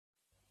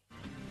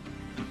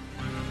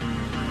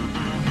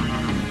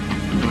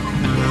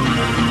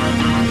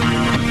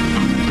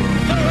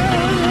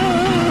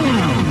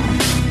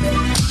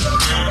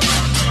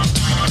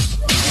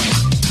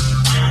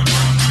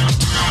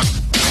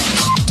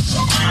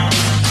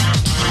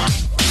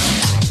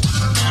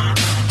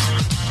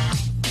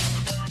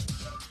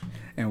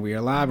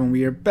live and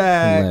we are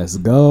back. Let's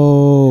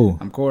go.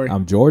 I'm Corey.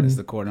 I'm Jordan. This is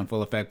the Corey in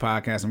Full Effect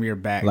podcast, and we are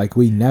back. Like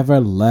we never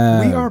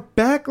left. We are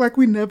back like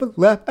we never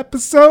left.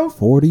 Episode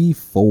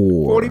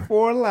 44.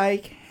 44,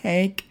 like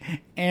Hank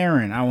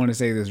Aaron. I want to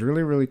say this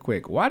really, really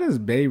quick. Why does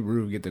Babe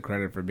Ruth get the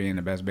credit for being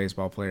the best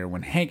baseball player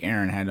when Hank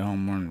Aaron has the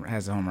home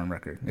run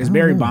record? It's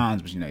Barry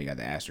Bonds, but you got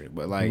the asterisk.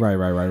 But like,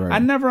 Right. I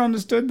never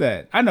understood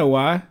that. I know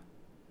why.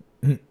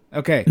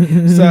 Okay,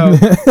 so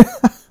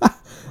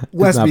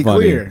let's be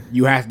clear.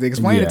 You have to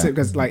explain it to,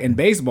 because like in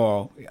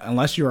baseball,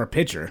 unless you're a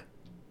pitcher,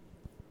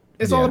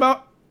 it's all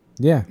about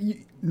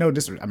no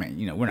disrespect. I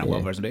mean, we're not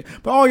well versed in it,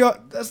 but all y'all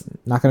that's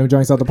knocking them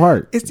joints out the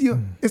park. It's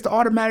the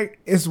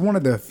automatic. It's one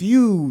of the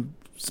few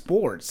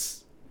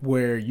sports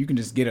where you can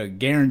just get a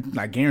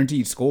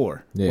guaranteed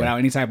score without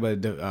any type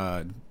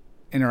of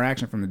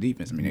interaction from the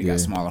defense. I mean, they got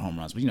smaller home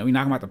runs, but we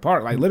knock them out the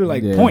park, like literally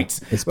like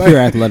points. It's pure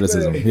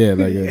athleticism.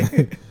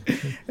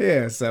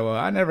 Yeah. So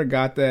I never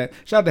got that.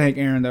 Shout out to Hank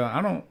Aaron though.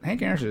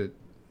 Hank Aaron should.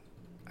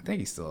 I think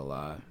he's still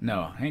alive.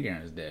 No, Hank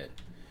Aaron is dead.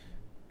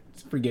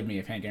 Forgive me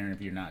if Hank Aaron,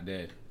 if you're not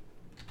dead.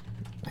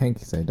 Hank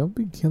said, "Don't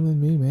be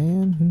killing me,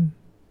 man."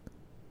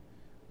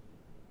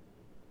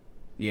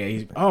 Yeah,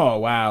 he's. Oh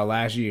wow,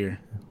 last year.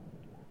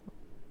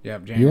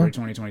 Yep, January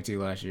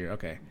 2022 last year.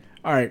 Okay,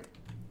 all right.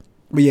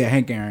 But yeah,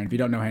 Hank Aaron. If you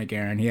don't know Hank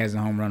Aaron, he has a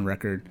home run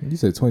record. You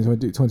said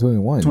 2022,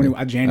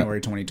 2021. January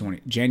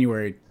 2020.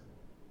 January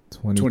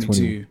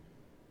 2022,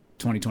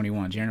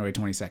 2021. January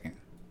 22nd.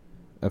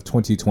 Of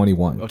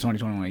 2021. Of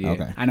 2021, yeah.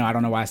 Okay. I know. I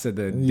don't know why I said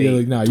the date. Yeah,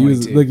 like, no, you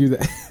was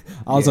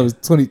also it's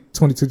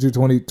 2022 to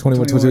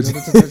 2021.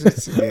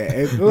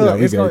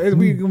 Yeah,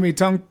 we gonna be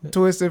tongue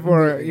twisted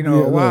for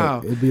a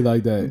while. It'd be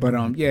like that. But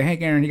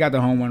Hank Aaron, he got the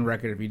home run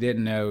record. If you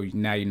didn't know,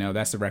 now you know.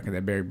 That's the record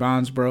that Barry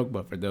Bonds broke.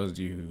 But for those of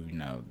you who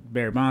know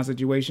Barry Bonds'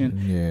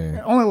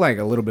 situation, only like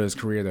a little bit of his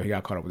career though. He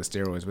got caught up with the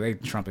steroids, but they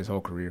trumped his whole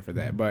career for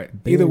that. But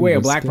either way,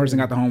 a black person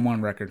got the home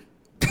run record.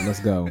 Let's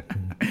go.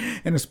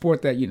 In a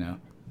sport that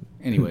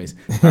Anyways,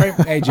 all right.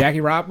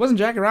 Hey, wasn't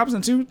Jackie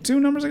Robinson two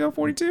numbers ago?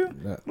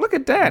 42. Look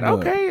at that.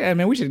 Okay, I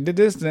mean we should have did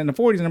this in the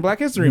 40s in the Black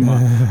History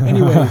Month.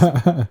 Anyways,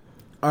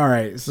 all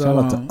right. So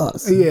shout out to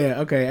us.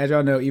 Yeah. Okay. As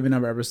y'all know, even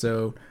number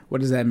episode.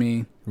 What does that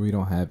mean? We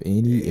don't have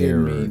any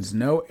errors. It means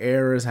no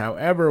errors.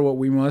 However, what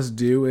we must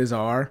do is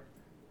our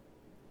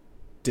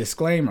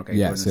disclaimer. Okay.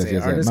 Yes.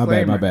 Our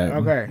disclaimer. My bad.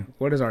 Okay.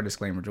 What is our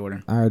disclaimer,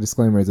 Jordan? Our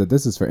disclaimer is that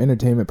this is for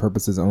entertainment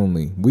purposes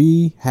only.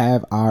 We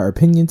have our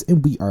opinions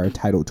and we are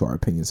entitled to our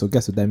opinions. So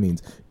guess what that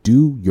means?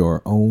 Do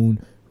your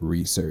own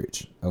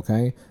research.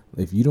 Okay?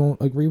 If you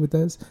don't agree with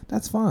us,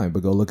 that's fine.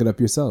 But go look it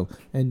up yourself.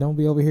 And don't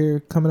be over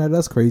here coming at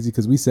us crazy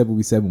because we said what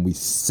we said when we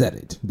said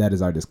it. That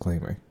is our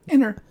disclaimer.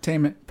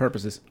 Entertainment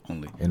purposes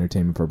only.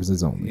 Entertainment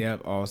purposes only.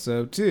 Yep.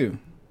 Also, too,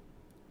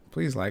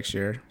 please like,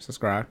 share,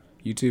 subscribe.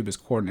 YouTube is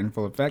Corey in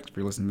Full Effect. If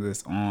you're listening to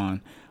this on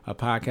a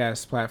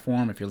podcast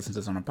platform, it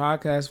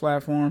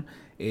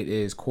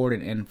is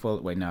Corey in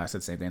Full. Wait, no, I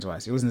said the same thing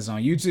twice. You're listening to this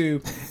on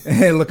YouTube,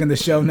 and look in the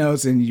show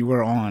notes, and you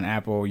were on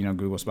Apple,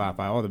 Google,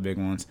 Spotify, all the big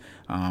ones.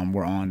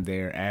 We're on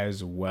there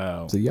as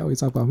well. So you always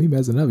talk about me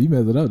messing up. You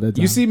messing up that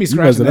time. You see me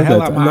scratching the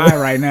hell out of my eye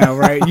right now,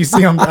 right? You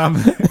see, I'm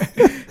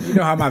you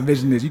know how my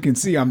vision is. You can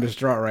see I'm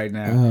distraught right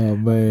now. Oh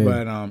man.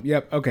 But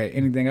yep. Okay.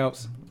 Anything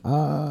else?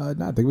 No,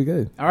 I think we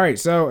good. All right,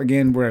 so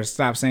again, we're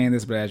stop saying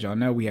this, but as y'all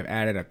know, we have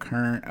added a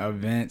current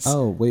events.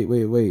 Oh,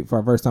 wait. For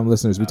our first time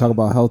listeners, we talk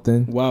about health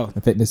and wealth,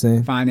 and fitness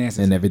and finances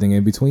and everything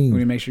in between. We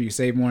need to make sure you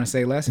save more and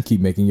say less. And keep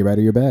making you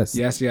better your best.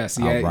 Yes. Yeah.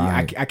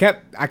 Right. I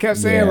kept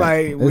saying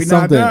like we're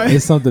not done.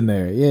 It's something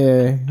there.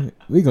 Yeah,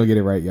 we gonna get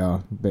it right,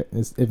 y'all. But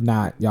if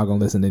not, y'all gonna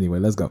listen anyway.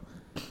 Let's go.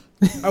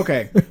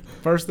 Okay.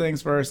 First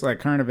things first, like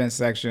current events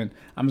section.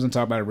 I'm just gonna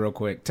talk about it real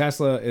quick.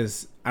 Tesla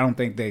is. I don't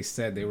think they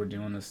said they were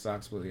doing the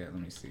stock split yet.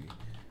 Let me see.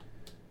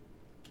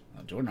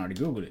 Jordan already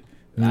Googled it.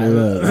 I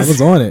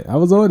was on it.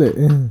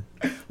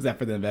 Was that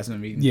for the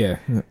investment meeting? Yeah.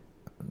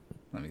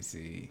 Let me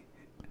see.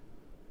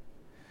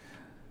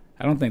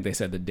 I don't think they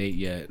said the date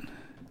yet.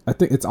 I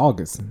think it's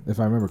August,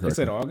 if I remember correctly. They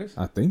said August?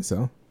 I think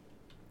so.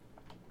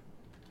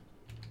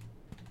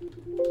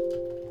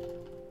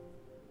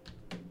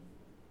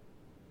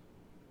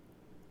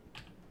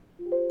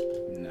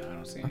 No, I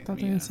don't see anything. I thought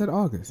they said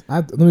August.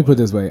 Let me put it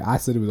this way. I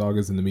said it was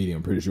August in the meeting,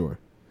 I'm pretty sure.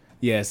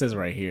 Yeah, it says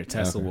right here,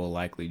 Tesla will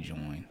likely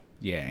join.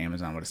 Yeah,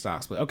 Amazon with a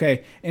stock split.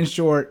 Okay, in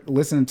short,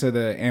 listen to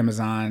the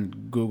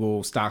Amazon,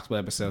 Google stock split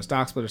episode.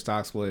 Stock split or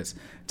stock splits.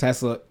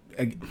 Tesla.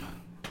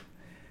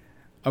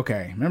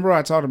 Okay, remember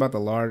I talked about the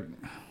large.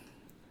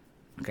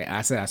 Okay,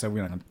 I said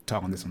we're not going to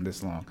talk on this one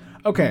this long.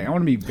 Okay, I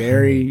want to be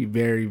very,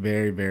 very,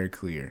 very, very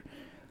clear.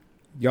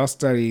 Y'all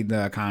study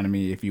the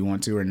economy if you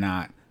want to or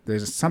not.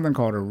 There's something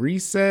called a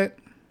reset,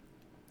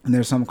 and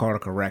there's something called a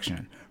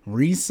correction.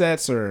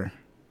 Resets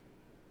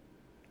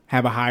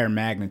have a higher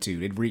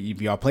magnitude.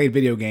 If y'all played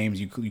video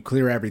games, you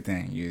clear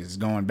everything. You're just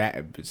going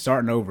back,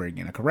 starting over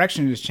again. A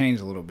correction just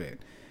changed a little bit.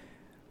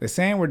 They're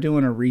saying we're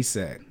doing a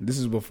reset. This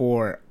is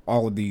before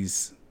all of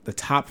these, the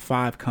top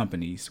 5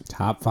 companies.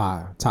 Top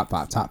five.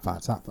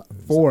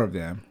 4 of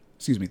them.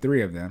 Excuse me,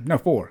 3 of them. No,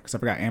 4, because I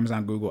forgot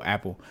Amazon, Google,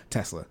 Apple,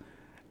 Tesla.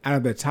 out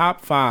of the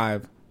top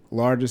 5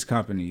 largest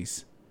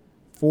companies,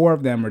 4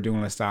 of them are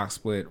doing a stock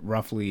split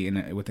roughly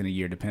within a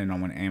year, depending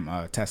on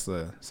when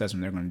Tesla says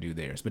when they're going to do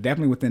theirs, but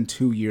definitely within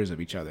 2 years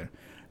of each other.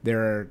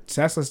 Their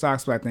Tesla stock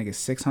split, I think, is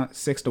 6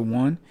 to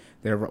 1.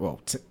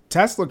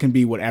 Tesla can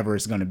be whatever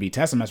it's going to be.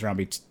 Tesla mess around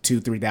be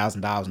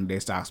 $2,000-$3,000 in a day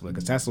stock split,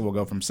 because Tesla will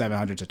go from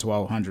 700 to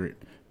 1,200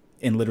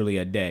 in literally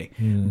a day.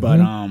 Mm-hmm. But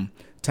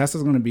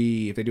Tesla's going to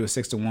be, if they do a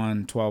 6 to 1,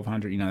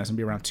 1,200, that's going to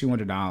be around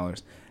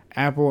 $200.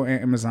 Apple,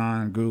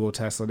 Amazon, Google,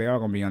 Tesla, they all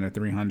going to be under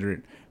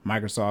 300.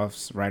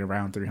 Microsoft's right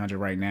around 300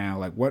 right now.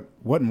 Like,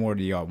 what more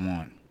do y'all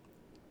want?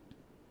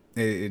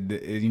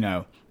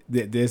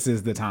 This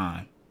is the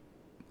time.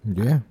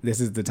 Yeah,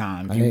 this is the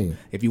time.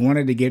 If you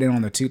wanted to get in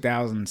on the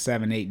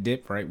 2007-8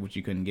 dip, right, which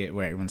you couldn't get,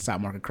 right, when the stock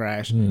market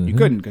crashed, you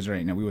couldn't, because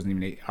right now we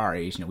wasn't even our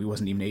age. We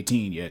wasn't even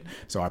 18 yet,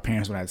 so our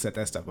parents would have to set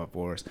that stuff up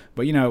for us.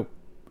 But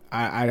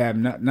I'd have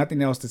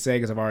nothing else to say,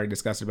 because I've already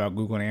discussed about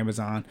Google and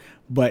Amazon.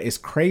 But it's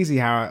crazy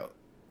how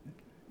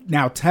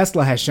now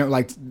Tesla has shown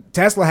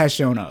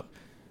up,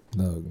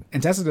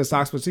 and Tesla did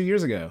stock split 2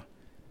 years ago.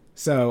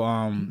 So,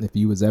 if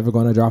you was ever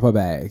going to drop a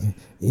bag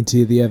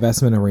into the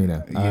investment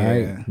arena, all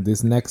right,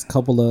 this next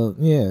couple of,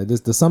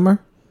 the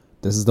summer,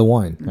 this is the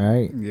one, all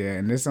right? Yeah,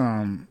 and this,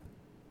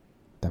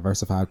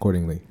 diversify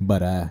accordingly.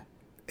 But,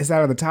 it's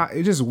out of the top.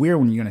 It's just weird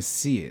when you're going to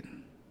see it.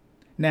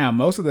 Now,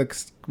 most of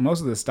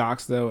the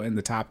stocks, though, in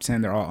the top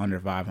 10, they're all under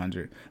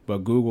 500.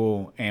 But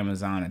Google,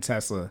 Amazon, and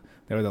Tesla,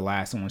 they were the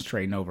last ones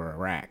trading over a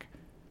rack.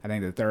 I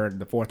think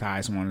the fourth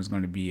highest one is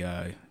going to be,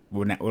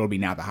 it'll be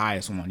now the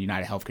highest one.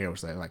 United Healthcare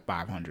was like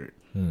 500.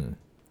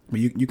 But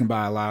you can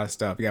buy a lot of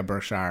stuff. You got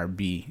Berkshire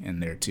B in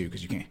there too,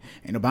 because you can't.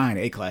 Ain't no buying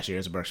A-class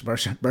shares of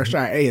Berkshire.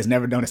 Berkshire A has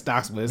never done a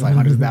stock split. It's like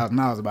hundreds of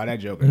 $1,000s about that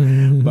joker.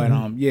 But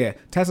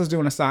Tesla's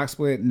doing a stock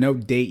split. No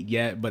date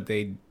yet, but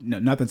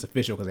nothing's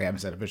official because they haven't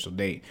set official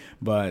date.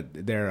 But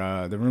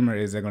the rumor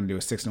is they're going to do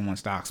a 6 to 1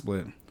 stock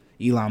split.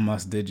 Elon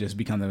Musk did just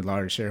become the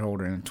largest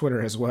shareholder in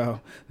Twitter as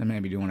well. They may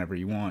be doing whatever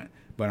you want.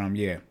 But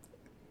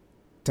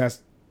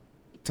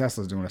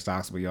Tesla's doing a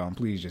stock split, y'all. And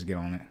please just get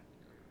on it.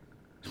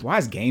 Why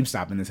is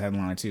GameStop in this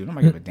headline too?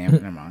 Nobody give a damn.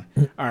 Never mind.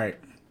 All right.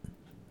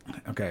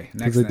 Okay.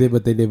 Next thing. They did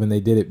what they did when they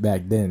did it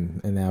back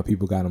then, and now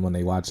people got them on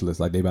their watch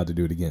list like they about to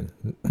do it again.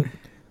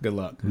 Good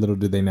luck. Little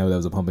did they know that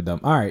was a pump and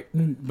dump. All right.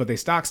 But they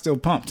stock still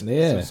pumped.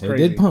 Yeah, so it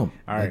did pump.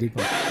 All right.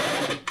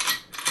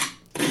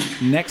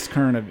 Next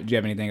current, do you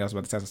have anything else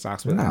about the Tesla stock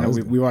split? I know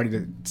we already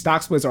did.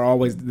 Stock splits are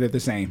always the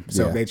same.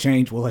 So if they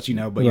change, we'll let you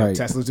know. But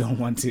Tesla's doing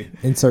one too.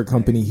 Insert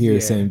company here,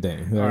 same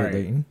thing. All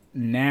right.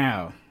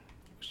 Now,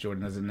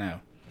 Jordan doesn't know.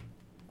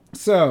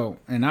 So,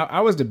 and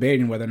I was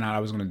debating whether or not I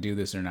was going to do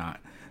this or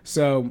not.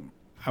 So,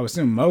 I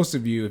assume most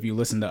of you, if you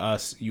listen to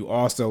us, you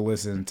also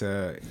listen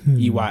to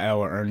EYL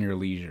or Earn Your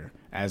Leisure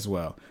as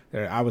well.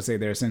 I would say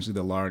they're essentially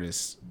the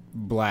largest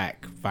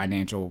Black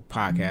financial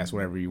podcast,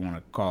 whatever you want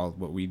to call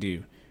what we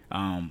do,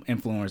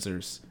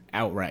 influencers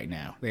out right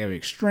now. They have an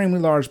extremely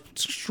large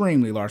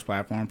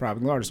platform,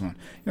 probably the largest one.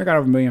 Got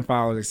over 1 million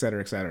followers, et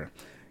cetera, et cetera.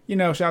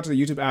 Shout out to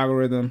the YouTube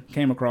algorithm.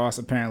 Came across,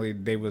 apparently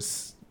they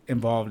was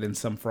involved in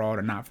some fraud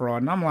or not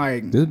fraud, and I'm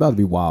like, this is about to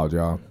be wild,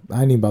 y'all.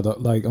 I ain't even about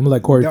to I'm gonna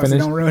let Corey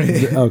finish. Don't ruin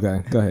it.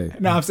 Okay, go ahead.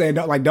 No, I'm saying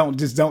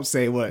don't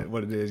say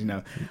what it is.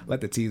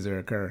 Let the teaser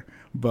occur.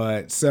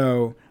 But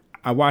so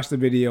I watched the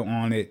video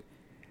on it.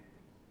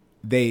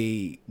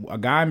 A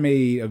guy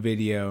made a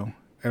video.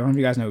 I don't know if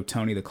you guys know who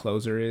Tony the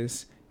Closer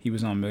is. He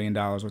was on $1 Million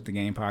Worth the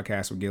Game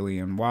podcast with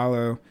Gillian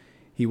Wallow.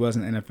 He was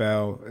in the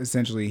NFL.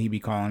 Essentially, he'd be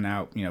calling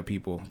out,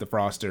 people, the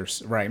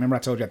fraudsters. Right. Remember I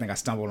told you I think I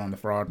stumbled on the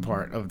fraud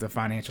part of the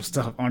financial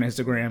stuff on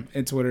Instagram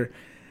and Twitter.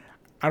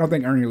 I don't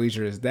think Earn Your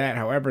Leisure is that.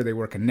 However, they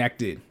were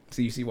connected.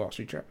 So you see Wall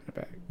Street Trap in the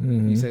back.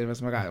 You say,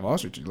 that's my guy. Wall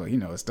Street,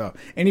 his stuff.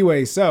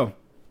 Anyway, so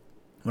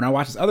when I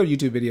watched this other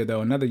YouTube video,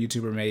 though, another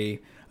YouTuber made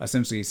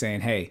essentially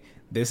saying, hey,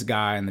 this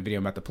guy in the video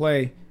I'm about to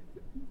play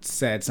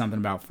said something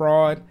about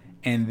fraud,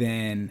 and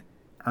then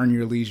Earn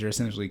Your Leisure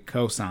essentially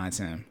co-signs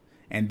him.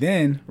 And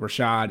then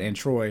Rashad and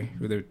Troy,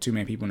 who are the two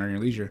main people in Earn Your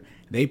Leisure,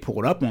 they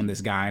pulled up on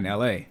this guy in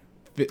LA,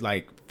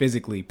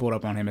 physically pulled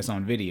up on him. It's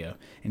on video.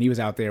 And he was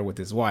out there with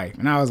his wife.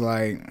 And I was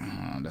like,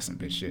 oh, that's some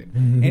bitch shit.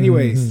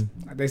 Anyways,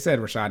 they said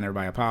Rashad and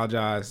everybody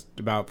apologized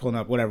about pulling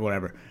up,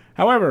 whatever.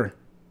 However,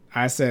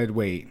 I said,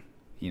 wait,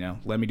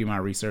 let me do my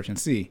research and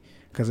see.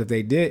 Because if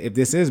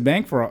this is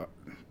bank fraud,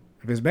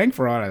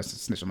 I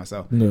snitched on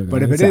myself.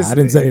 But if it is, I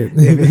didn't say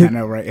it. I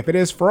know, right? If it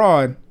is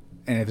fraud,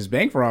 and if it's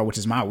bank fraud, which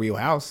is my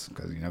wheelhouse,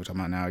 because, we're talking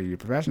about now, you're a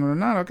professional or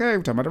not, okay,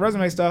 we're talking about the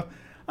resume stuff.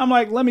 I'm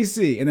like, let me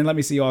see. And then let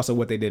me see also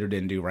what they did or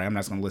didn't do, right? I'm not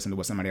just going to listen to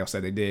what somebody else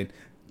said they did.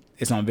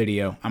 It's on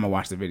video. I'm going to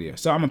watch the video.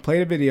 So I'm going to play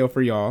the video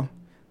for y'all.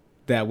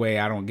 That way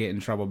I don't get in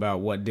trouble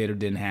about what did or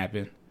didn't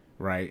happen,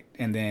 right?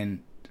 And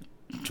then,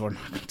 Jordan,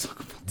 I'm going to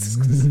talk about this.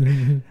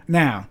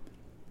 Now,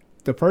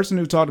 the person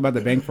who talked about the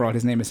bank fraud,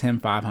 his name is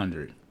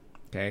Him500.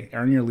 Okay?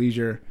 Earn Your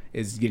Leisure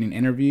is getting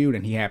interviewed,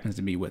 and he happens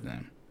to be with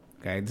them.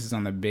 Okay, this is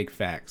on the Big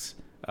Facts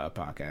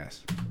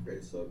podcast. Okay,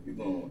 so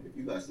if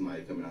you got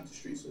somebody coming out the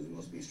street, so you're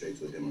gonna speak straight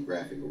to a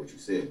demographic or what you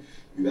said,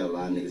 you got a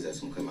lot of niggas that's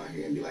gonna come out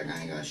here and be like, I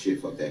ain't got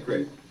shit, fuck that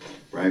credit,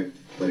 right?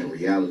 But in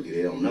reality,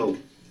 they don't know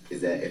is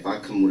that if I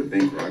come with a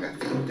bank where I got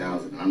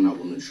 50,000 and I'm not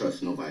willing to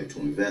trust nobody to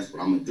invest,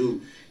 what I'm gonna do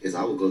is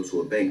I will go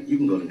to a bank. You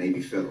can go to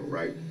Navy Federal,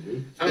 right? Mm-hmm.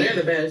 Oh, they're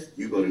the best.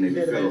 You go to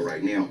Navy Federal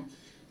right now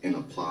and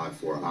apply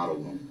for an auto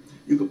loan.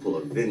 You can pull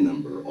a VIN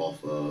number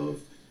off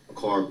of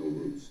Car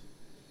Gurus.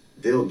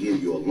 They'll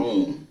give you a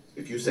loan.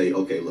 If you say,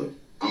 okay, look,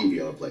 I'm gonna be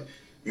able to play.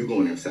 You go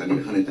in there and say, I need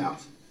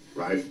 100,000,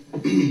 right?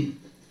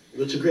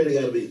 What's your credit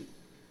gotta be?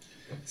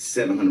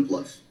 700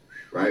 plus,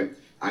 right?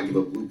 I give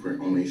a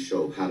blueprint on this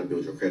show how to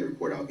build your credit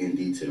report out in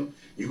detail.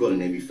 You go to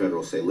Navy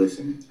Federal, say,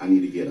 listen, I need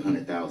to get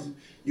 100,000.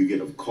 You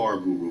get a Car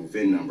Guru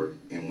VIN number,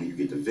 and when you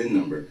get the VIN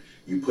number,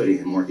 you put it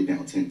and mark it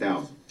down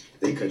 10,000.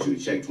 They cut you a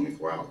check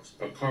 24 hours.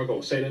 A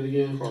cargo, say that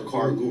again.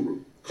 Car Guru.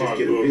 Car Just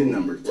get Guru. a VIN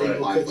number to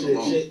apply for the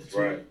loan.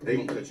 Right. They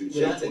gonna cut you the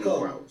check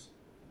 24 hours.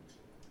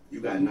 You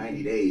got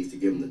 90 days to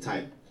give them the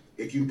title.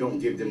 If you don't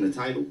give them the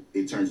title,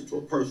 it turns into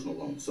a personal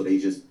loan. So they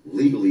just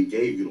legally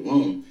gave you the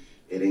loan.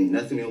 It ain't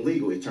nothing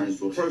illegal. It turns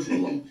into a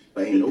personal loan.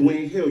 But ain't no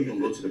way in hell you can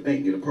go to the bank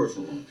and get a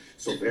personal loan.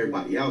 So for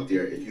everybody out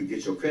there, if you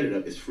get your credit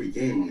up, it's free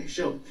game on their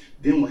show.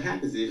 Then what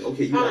happens is,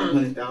 okay, you got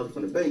 100,000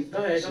 from the bank. Go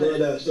ahead. Slow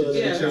down.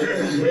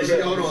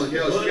 Hold on,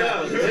 yo. Slow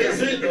down. We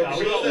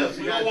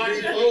gonna watch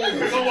it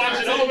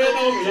over and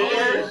over. Don't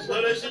worry.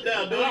 Slow that shit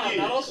down. Do it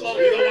again. Don't slow.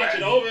 We gonna watch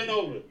it over and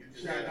over.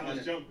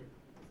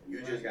 You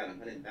just got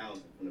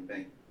 100,000 from the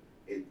bank.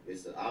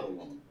 It's an auto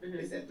loan. Mm-hmm.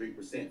 It's at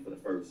 3% for the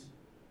first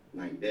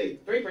 90 days.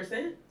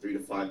 3%? 3 to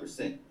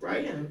 5%,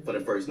 right? Yeah. For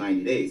the first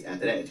 90 days.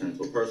 After that, it turns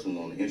to a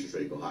personal loan. The interest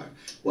rate go higher.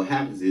 What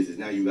happens is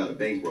now you got a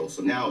bankroll.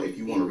 So now, if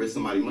you want to risk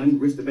somebody money,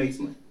 risk the bank's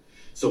money.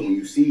 So when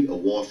you see a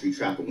Wall Street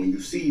trapper, when you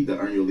see the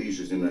Earn Your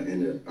Leisures and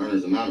the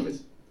Earners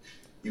Anonymous,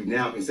 you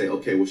now can say,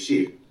 okay, well,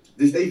 shit,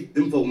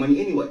 them folk money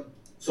anyway.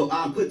 So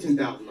I'll put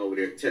 10,000 over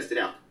there, test it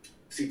out.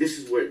 See, this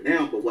is where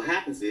now. But what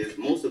happens is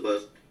most of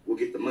us will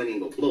get the money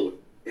and go blow it.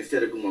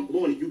 Instead of going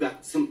blowing it, you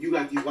got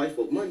these white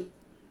folk money.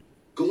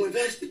 Go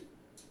invest it.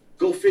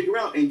 Go figure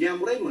out and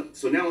gamble their money.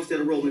 So now instead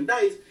of rolling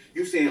dice,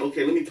 you're saying,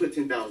 okay, let me put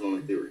 10,000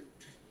 on Ethereum.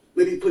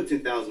 Let me put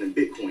 10,000 in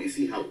Bitcoin and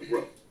see how it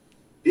grows.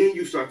 Then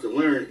you start to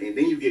learn, and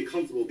then you get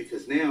comfortable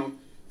because now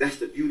that's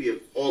the beauty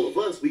of all of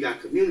us. We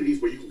got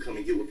communities where you can come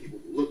and get with people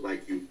who look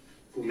like you,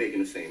 who making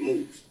the same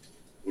moves.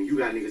 When you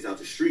got niggas out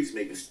the streets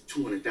making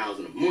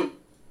 200,000 a month,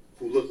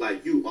 who look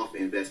like you off of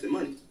investing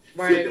money,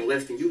 flipping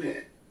less than you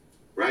had,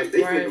 right?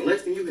 They flipping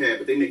less than you had,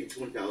 but they making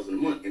 200,000 a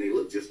month, and they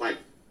look just like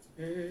you.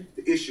 Mm-hmm.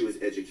 The issue is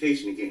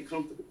education and getting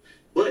comfortable.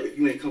 But if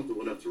you ain't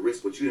comfortable enough to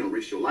risk what you didn't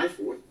risk your life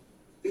for,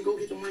 then go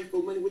get the white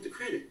folk money with the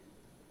credit.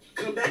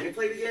 Come back and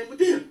play the game with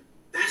them.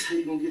 That's how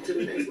you gonna get to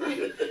the next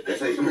level.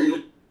 That's how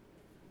you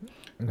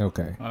gonna.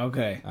 Okay. All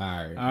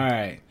right. All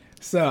right.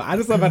 So I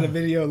just love how the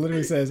video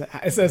literally says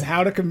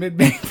how to commit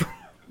bank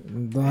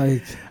fraud.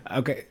 Like,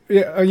 okay,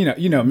 yeah,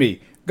 you know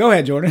me. Go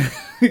ahead, Jordan,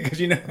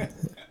 because you know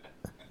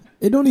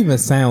it don't even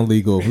sound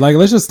legal. Like,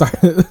 let's just start.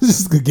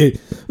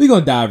 We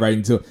gonna dive right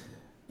into it.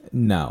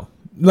 No,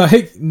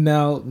 like,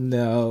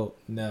 no,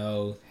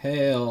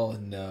 hell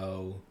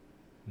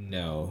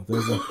no.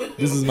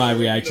 This is my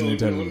reaction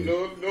internally.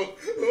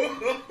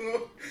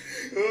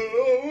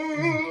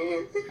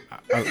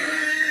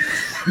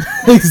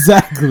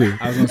 Exactly.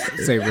 I was going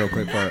to say real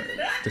quick for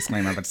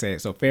disclaimer, I'm about to say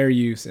it. So fair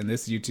use, and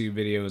this YouTube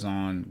video is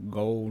on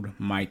Gold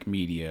Mike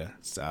Media's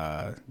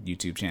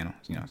YouTube channel.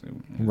 You know, so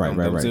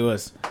don't sue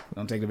us.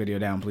 Don't take the video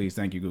down, please.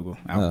 Thank you, Google.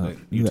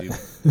 YouTube.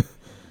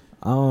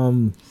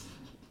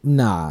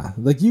 Nah,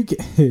 like you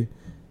can.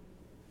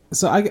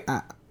 So I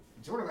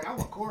Jordan, like, I'm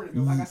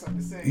recording. I got something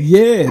to say.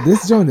 Yeah,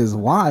 this joint is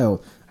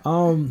wild.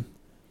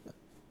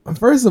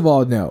 First of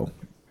all, no,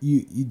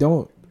 you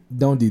don't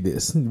do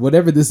this.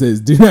 Whatever this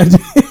is,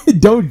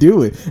 don't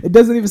do it. It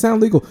doesn't even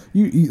sound legal.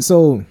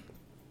 So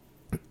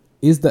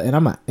is and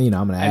I'm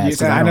gonna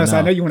ask.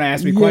 I know you want to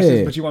ask me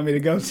questions, but you want me to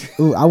go too.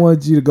 Ooh, I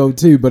want you to go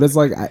too, but it's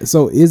like,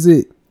 so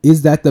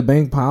is that the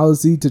bank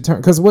policy to turn?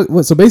 Because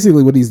what? So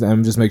basically, what he's,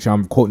 I'm just make sure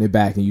I'm quoting it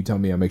back, and you tell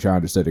me I make sure I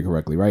understood it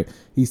correctly, right?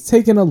 He's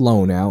taking a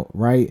loan out,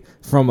 right,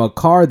 from a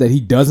car that he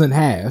doesn't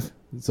have.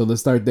 So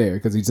let's start there,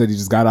 because he said he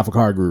just got off a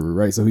Car Guru,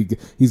 right? So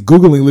he's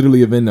googling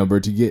literally a VIN number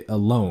to get a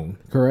loan,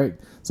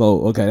 correct?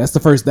 So okay, that's the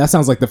first. That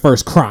sounds like the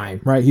first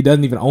crime, right? He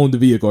doesn't even own the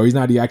vehicle, or he's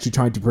not actually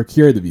trying to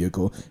procure the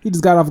vehicle. He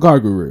just got off a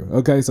Car Guru,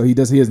 okay? So he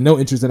has no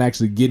interest in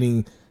actually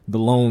getting the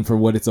loan for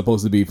what it's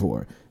supposed to be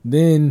for.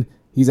 Then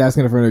he's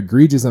asking for an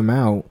egregious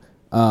amount,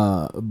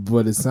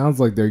 but it sounds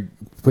like they're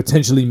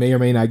potentially may or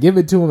may not give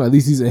it to him. At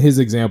least he's in his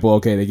example.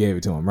 Okay, they gave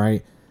it to him,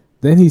 right?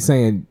 Then he's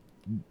saying,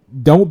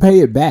 don't pay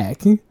it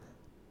back.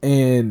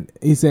 And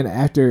he said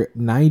after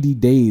 90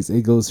 days,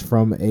 it goes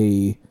from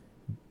a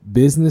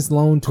business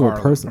loan to a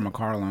personal. From a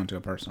car loan to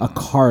a personal loan. A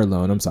car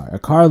loan. I'm sorry. A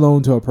car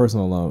loan to a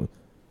personal loan.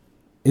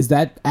 Is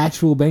that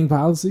actual bank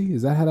policy?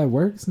 Is that how that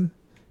works?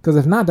 Because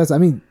if not, that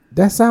sounds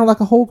like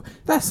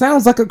that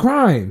sounds like a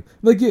crime.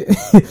 Like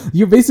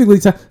you're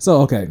basically,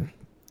 so okay.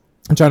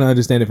 I'm trying to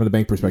understand it from the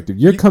bank perspective.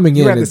 You're coming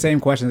You in. have the as- same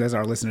questions as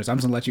our listeners. I'm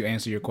just gonna let you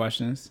answer your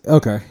questions,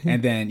 Okay.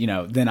 and then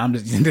then I'm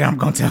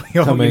gonna tell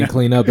you. Come in,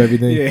 clean up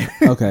everything. Yeah.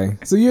 Okay.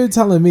 So you're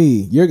telling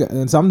me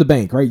so I'm the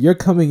bank, right? You're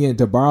coming in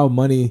to borrow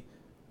money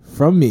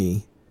from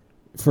me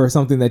for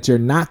something that you're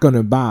not going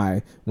to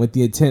buy with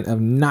the intent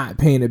of not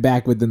paying it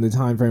back within the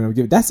time frame I'm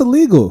giving. That's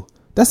illegal.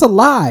 That's a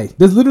lie.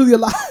 That's literally a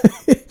lie.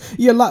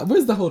 You're a lie.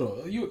 Where's the hold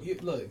on? You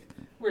look.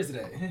 Where's it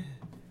at?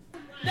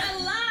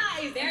 The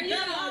lies. There you go.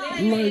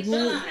 Like, The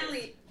what?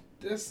 lies.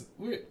 That's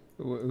weird.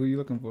 Who are you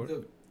looking for?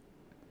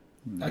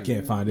 I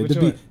can't find it. Which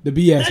one? The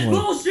BS That's one.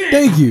 bullshit.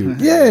 Thank you.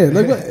 Yeah,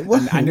 like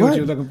what? I knew what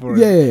you were looking for.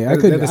 Yeah, I They're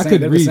the couldn't. I same-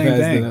 couldn't they're the read same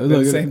fast thing. enough. They're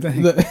Look, the same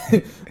thing. look,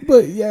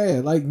 but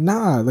yeah, like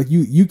nah, like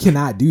you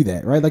cannot do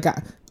that, right? Like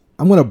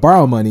I'm gonna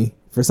borrow money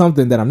for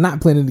something that I'm not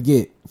planning to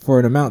get for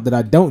an amount that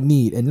I don't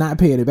need and not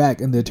paying it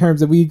back in the terms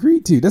that we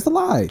agreed to. That's a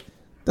lie.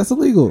 That's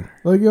illegal.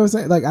 Like, you know what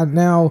I'm saying? Like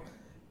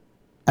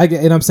I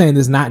get, and I'm saying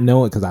this not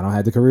knowing, because I don't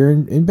have the career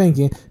in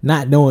banking,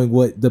 not knowing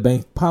what the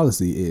bank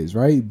policy is,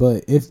 right?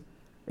 But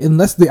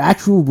unless the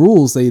actual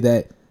rules say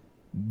that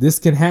this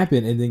can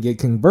happen and then get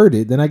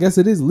converted, then I guess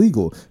it is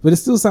legal. But it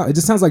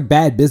just sounds like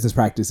bad business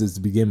practices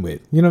to begin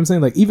with. You know what I'm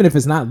saying? Like, even if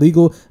it's not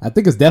legal, I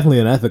think it's definitely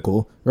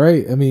unethical,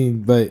 right? I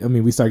mean,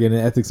 we start getting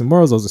into ethics and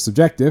morals; those are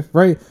subjective,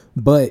 right?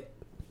 But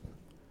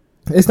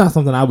it's not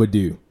something I would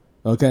do.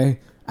 Okay,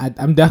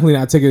 I'm definitely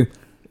not taking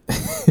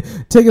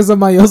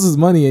somebody else's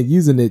money and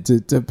using it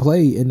to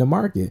play in the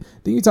market.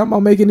 Then you talking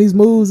about making these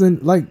moves,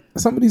 and like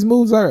some of these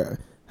moves are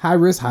high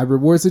risk, high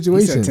reward He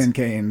situations. said 10K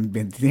in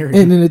Ethereum.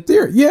 And in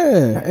Ethereum,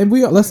 yeah. And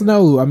let's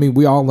know, I mean,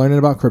 we all learning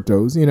about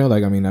cryptos, you know,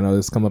 like, I mean, I know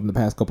this come up in the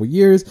past couple of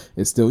years.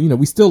 It's still, you know,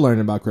 we still learning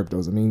about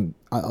cryptos. I mean,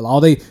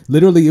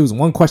 it was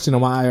one question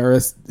on my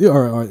IRS,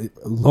 or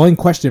one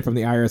question from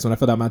the IRS when I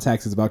filled out my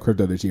taxes about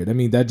crypto this year. I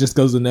mean, that just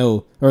goes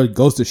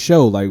to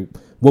show, like,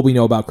 what we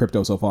know about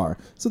crypto so far.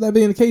 So that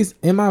being the case,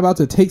 am I about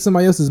to take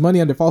somebody else's money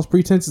under false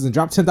pretenses and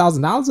drop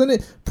 $10,000 in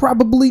it?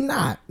 Probably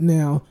not.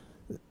 Now,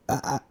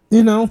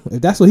 you know,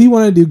 if that's what he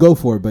wanted to do, go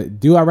for it. But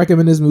do I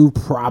recommend this move?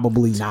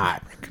 Probably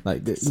not.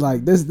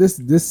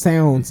 This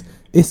sounds.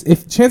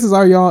 If chances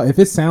are, y'all, if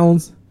it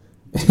sounds,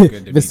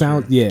 if it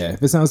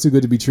sounds too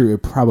good to be true,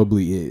 it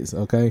probably is.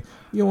 Okay,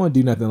 you don't want to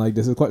do nothing like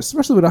this,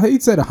 especially with he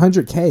said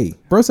 100K.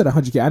 Bro said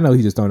 100K. I know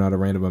he's just throwing out a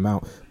random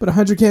amount, but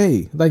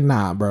 100K, like,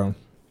 nah, bro.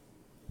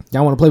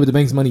 Y'all want to play with the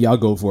bank's money, y'all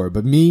go for it.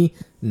 But me,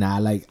 nah.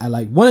 I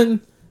like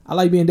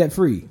being debt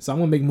free, so I'm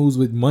gonna make moves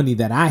with money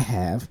that I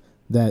have.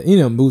 That, you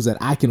know, moves that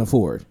I can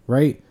afford,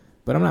 right?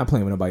 But I'm not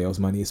playing with nobody else's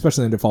money,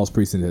 especially under false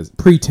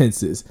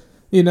pretenses.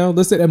 You know,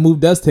 let's say that move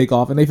does take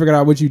off and they figure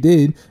out what you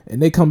did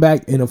and they come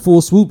back in a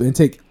full swoop and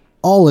take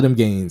all of them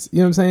gains. You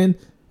know what I'm saying?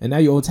 And now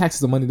you owe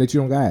taxes on money that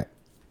you don't got.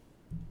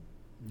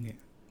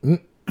 Yeah.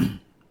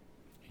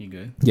 You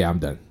good? Yeah, I'm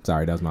done.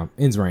 Sorry, that was my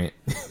ends rant.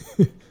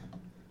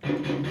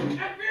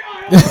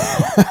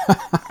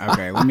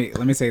 Okay, let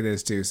me say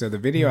this too. So the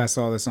video I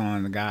saw this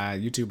on, the guy,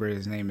 YouTuber,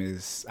 his name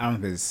is, I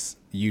don't know if his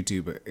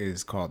YouTube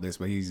is called this,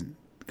 but he's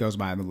goes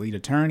by the lead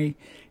attorney,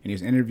 and he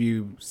was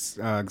interviewed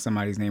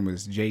somebody's name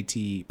was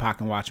JT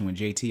Pocket Watching with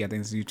JT, I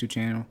think it's his YouTube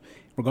channel.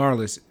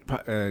 Regardless,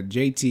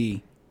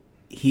 JT,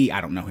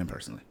 I don't know him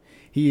personally.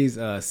 He is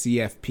a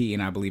CFP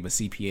and I believe a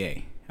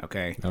CPA.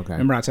 Okay.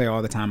 Remember, I tell you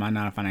all the time, I'm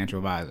not a financial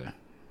advisor.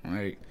 All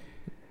right.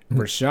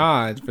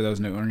 Rashad, for those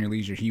who know Earn Your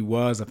Leisure, he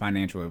was a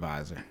financial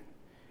advisor.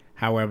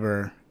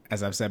 However,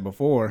 as I've said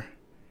before,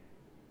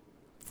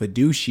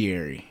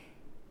 fiduciary.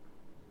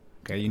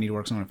 Okay, you need to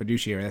work on a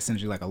fiduciary. That's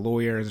essentially like a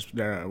lawyer is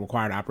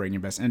required to operate in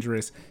your best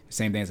interest. The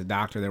same thing as a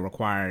doctor. They're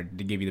required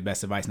to give you the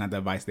best advice, not the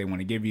advice they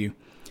want to give you.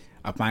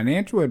 A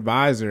financial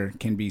advisor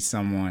can be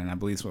someone, I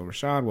believe it's what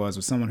Rashad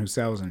was someone who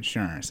sells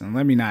insurance. And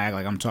let me not act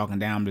like I'm talking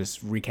down, I'm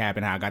just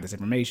recapping how I got this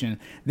information.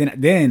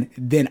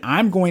 Then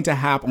I'm going to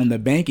hop on the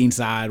banking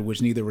side,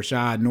 which neither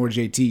Rashad nor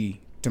JT,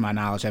 to my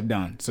knowledge, have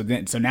done. So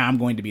now I'm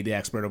going to be the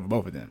expert over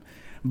both of them.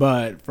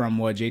 But from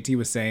what JT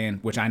was saying,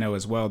 which I know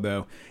as well,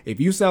 though, if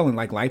you sell in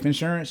like life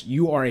insurance,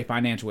 you are a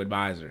financial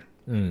advisor.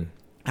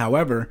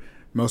 However,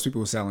 most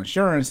people who sell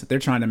insurance, they're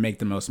trying to make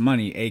the most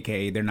money,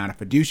 aka they're not a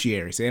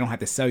fiduciary, so they don't have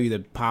to sell you the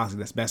policy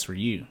that's best for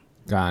you.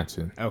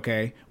 Gotcha.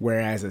 Okay.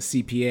 Whereas a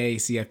CPA,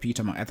 CFP,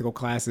 talking about ethical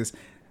classes,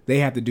 they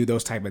have to do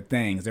those type of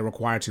things. They're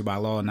required to by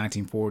law,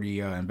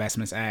 1940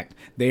 Investments Act.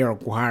 They are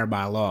required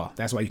by law.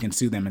 That's why you can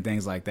sue them and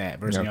things like that.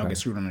 Versus y'all get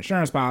screwed on an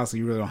insurance policy,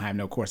 you really don't have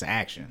no course of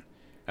action.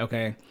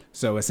 Okay.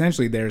 So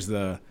essentially, there's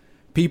the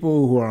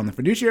people who are on the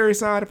fiduciary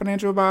side of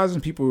financial advisors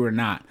and people who are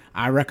not.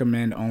 I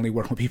recommend only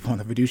working with people on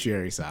the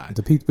fiduciary side.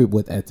 The people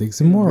with ethics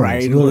and morals.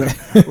 Right.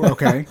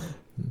 Okay.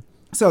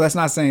 So that's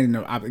not saying,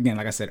 again,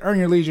 like I said, Earn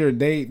Your Leisure,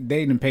 they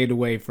done paved the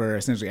way for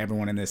essentially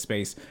everyone in this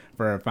space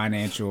for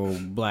financial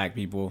black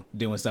people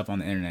doing stuff on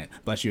the internet.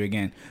 Bless you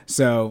again.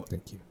 So,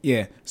 thank you.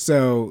 Yeah.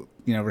 So,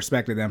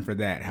 respect to them for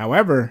that.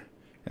 However,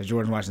 as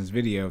Jordan watching this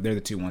video, they're the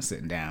two ones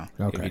sitting down.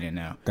 Okay. If you didn't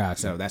know. Gotcha.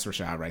 So that's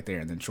Rashad right there.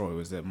 And then Troy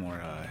was the more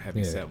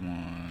heavy set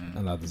one.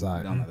 On the other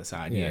side. On the other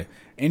side, yeah.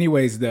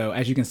 Anyways, though,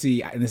 as you can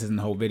see, and this isn't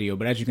the whole video,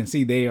 but as you can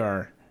see, they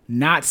are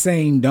Not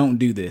saying don't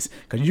do this,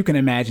 because you can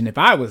imagine if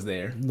I was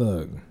there,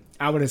 Look,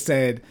 I would have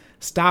said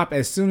stop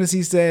as soon as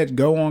he said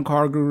go on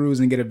Car Gurus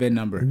and get a VIN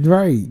number.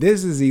 right?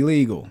 This is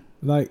illegal.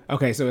 Like,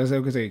 Okay, so as I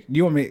was saying, do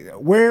you want me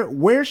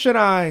where should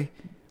I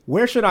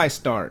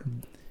start?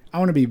 I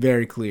want to be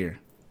very clear.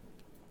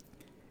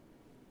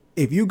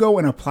 If you go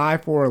and apply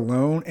for a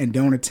loan and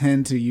don't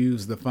intend to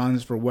use the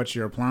funds for what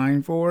you're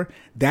applying for,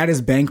 that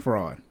is bank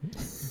fraud.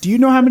 Do you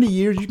know how many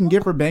years you can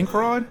get for bank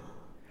fraud?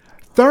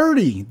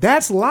 30.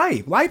 That's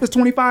life. Life is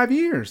 25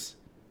 years.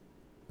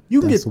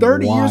 You can That's get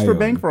 30 years for wild.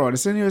 bank fraud.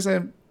 It's sitting here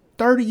saying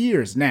 30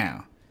 years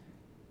now.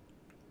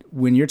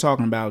 When you're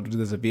talking about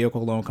does a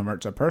vehicle loan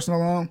convert to a personal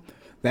loan,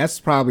 that's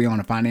probably on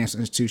a financial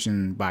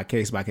institution by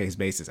case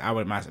basis. I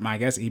would my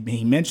guess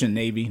he mentioned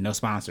Navy, no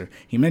sponsor.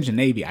 He mentioned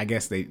Navy. I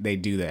guess they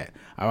do that.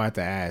 I'll have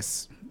to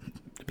ask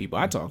the people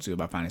I talk to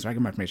about finance. I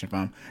get my information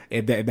from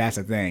if that's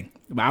a thing.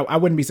 But I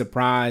wouldn't be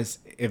surprised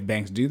if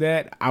banks do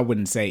that. I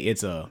wouldn't say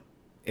it's a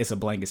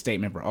blanket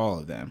statement for all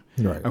of them.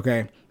 Right.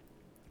 Okay.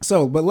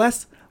 So, but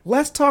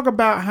let's talk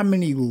about how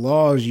many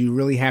laws you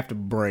really have to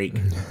break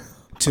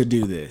to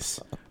do this.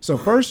 So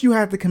first, you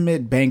have to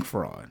commit bank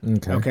fraud.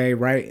 Okay,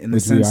 right? In the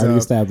which we sense already of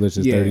established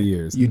is 30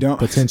 years. You don't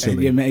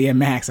potentially. yeah,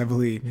 max, I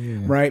believe.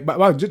 Right, but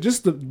well,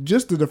 just the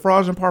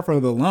defrauding part for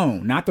the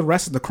loan, not the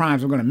rest of the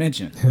crimes we're going to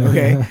mention.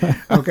 Okay,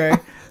 okay.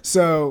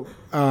 So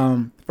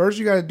first,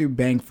 you got to do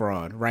bank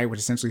fraud, right? Which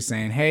is essentially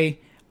saying, hey,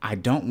 I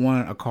don't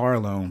want a car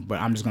loan, but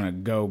I'm just going to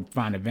go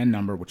find a VIN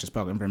number, which is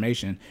public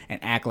information,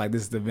 and act like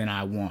this is the VIN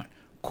I want.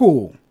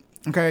 Cool.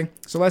 Okay,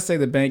 so let's say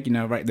the bank,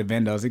 right, the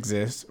VIN does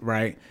exist,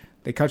 right?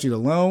 They cut you the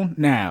loan.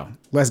 Now,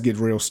 let's get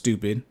real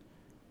stupid.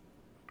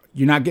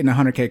 You're not getting a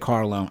 $100K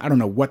car loan. I don't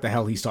know what the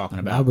hell he's talking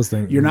about. I was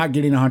thinking. You're not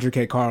getting a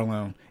 $100K car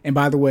loan. And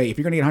by the way, if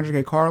you're going to get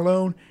a $100K car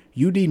loan,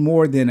 you need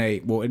more than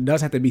it does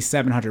have to be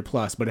 700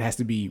 plus, but it has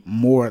to be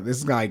more. This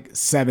is like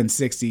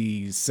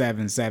 760,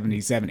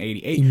 770,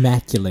 788.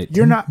 Immaculate.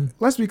 You're not,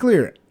 let's be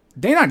clear.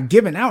 They're not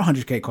giving out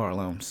 100K car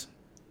loans.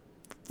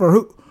 For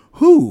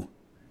who?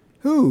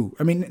 Who?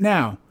 I mean,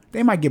 now,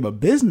 they might give a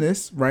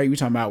business, right? We're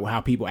talking about how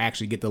people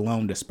actually get the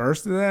loan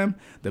dispersed to them.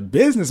 The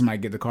business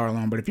might get the car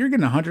loan, but if you're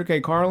getting a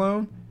 100K car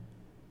loan,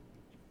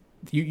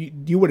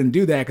 you wouldn't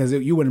do that because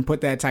you wouldn't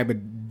put that type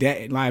of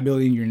debt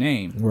liability in your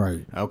name.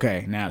 Right.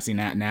 Okay. Now, see,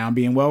 now I'm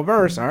being well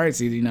versed. All right.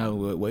 See,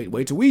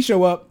 wait till we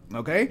show up.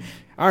 Okay.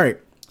 All right.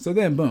 So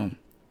then, boom,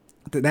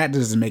 that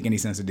doesn't make any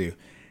sense to do.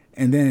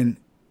 And then,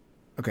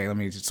 okay, let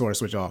me just sort of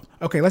switch off.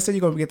 Okay, let's say you're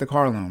going to get the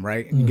car loan,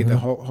 right? And you get the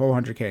whole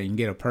 100K. You can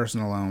get a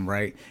personal loan,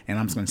 right? And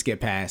I'm just going to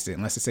skip past it.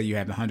 And let's just say you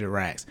have the 100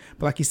 racks.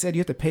 But like you said, you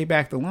have to pay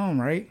back the loan,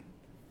 right?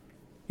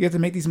 You have to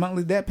make these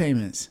monthly debt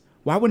payments.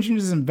 Why wouldn't you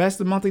just invest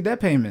the monthly debt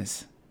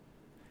payments?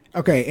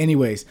 Okay,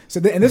 anyways.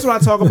 So and this is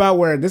what I talk about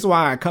this is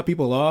why I cut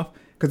people off.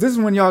 Because this is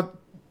when y'all...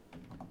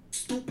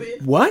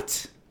 Stupid.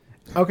 What?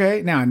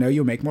 Okay, now I know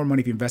you'll make more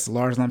money if you invest a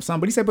large lump sum,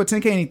 but he said put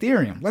 10K in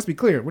Ethereum. Let's be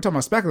clear. We're talking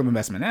about speculative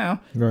investment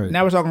now. Right.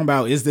 Now we're talking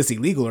about, is this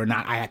illegal or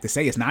not? I have to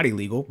say it's not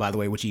illegal, by the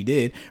way, which he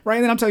did. Right,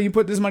 and then I'm telling you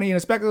put this money in a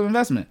speculative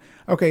investment.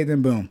 Okay,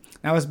 then boom.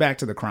 Now let's back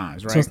to the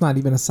crimes, right? So it's not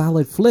even a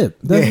solid flip.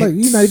 That's Yeah. like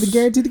you're not even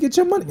guaranteed to get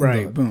your money.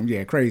 Right, boom,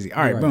 yeah, crazy.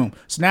 All right, boom.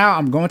 So now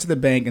I'm going to the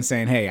bank and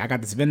saying, hey, I got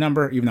this VIN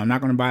number. Even though I'm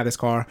not going to buy this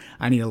car,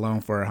 I need a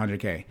loan for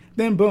 100K.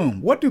 Then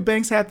boom, what do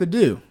banks have to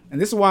do? And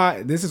this is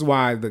why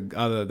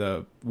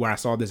the where I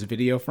saw this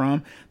video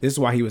from. This is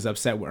why he was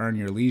upset with Earn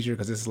Your Leisure,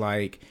 because it's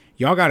like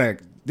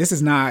this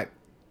is not.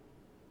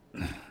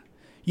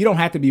 You don't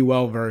have to be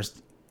well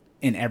versed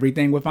in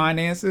everything with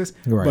finances,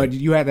 right, but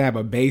you have to have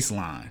a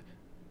baseline.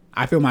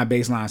 I feel my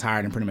baseline is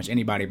higher than pretty much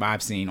anybody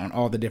I've seen on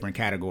all the different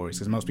categories,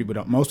 because most people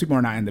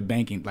are not in the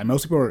banking. Like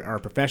most people are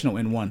professional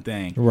in one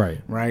thing.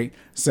 Right.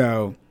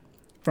 So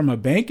from a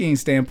banking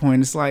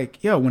standpoint, it's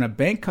like, yo, when a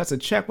bank cuts a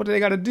check, what do they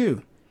got to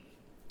do?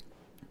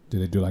 Do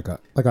they do like an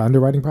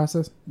underwriting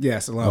process?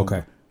 Yes, a loan.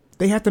 Okay.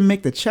 They have to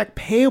make the check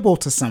payable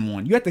to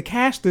someone. You have to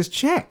cash this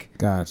check.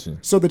 Gotcha.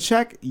 So the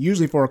check,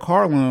 usually for a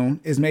car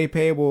loan, is made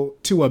payable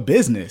to a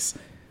business.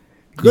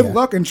 Good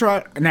luck and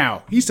try.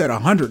 Now, he said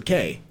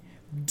 100K.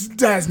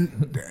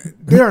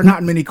 There are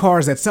not many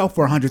cars that sell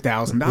for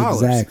 $100,000.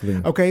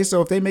 Exactly. Okay,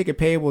 so if they make it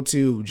payable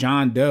to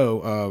John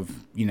Doe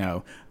of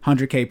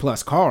 100K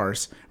plus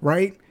cars,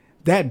 right?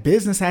 That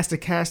business has to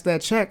cash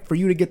that check for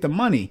you to get the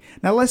money.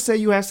 Now, let's say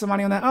you have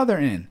somebody on that other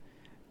end.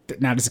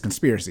 Now, this is a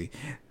conspiracy.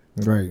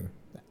 Right.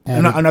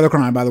 Another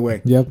crime, by the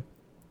way. Yep.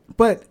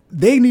 But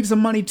they need some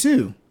money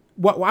too.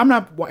 Well, I'm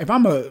not. If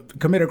I'm a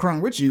commit a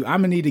crime with you,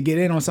 I'm gonna need to get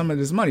in on some of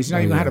this money. So now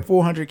you're gonna have a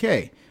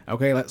 400K.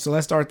 Okay, so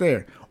let's start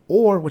there.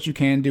 Or what you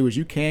can do is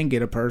you can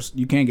get a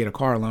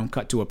car loan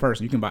cut to a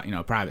person. You can buy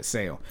a private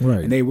sale,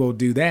 right? And they will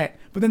do that.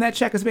 But then that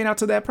check is made out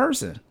to that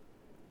person.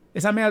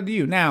 It's not made out to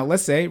you. Now,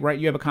 let's say, right,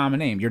 you have a common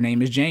name. Your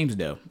name is James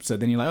Doe. So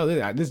then you're like,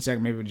 oh, this check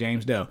maybe with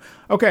James Doe.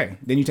 Okay,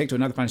 then you take to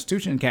another financial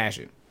institution and cash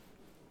it.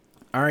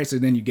 All right, so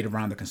then you get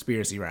around the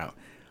conspiracy route.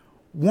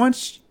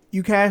 Once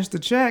you cash the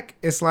check,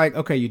 it's like,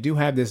 okay, you do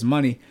have this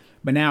money,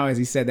 but now, as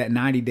he said, that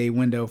 90-day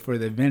window for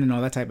the VIN and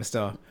all that type of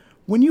stuff.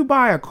 When you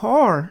buy a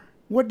car,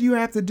 what do you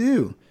have to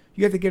do?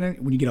 You have to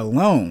when you get a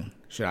loan,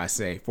 should I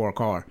say, for a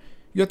car.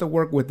 You have to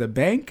work with the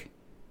bank,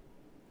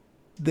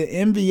 the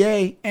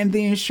MVA, and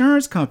the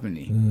insurance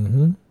company.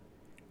 Mm-hmm.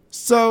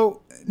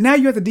 So now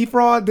you have to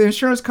defraud the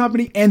insurance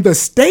company and the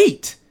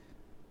state.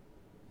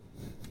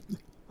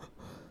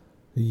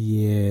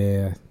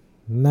 Yeah.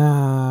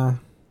 Nah.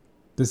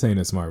 This ain't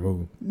a smart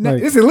move. No,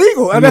 it's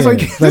illegal. That's yeah,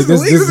 like, this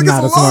is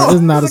not a smart. This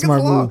is not a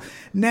smart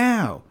move.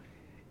 Now,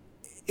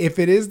 if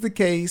it is the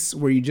case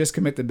where you just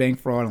commit the bank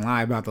fraud and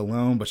lie about the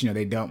loan, but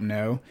they don't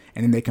know,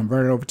 and then they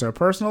convert it over to a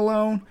personal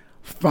loan,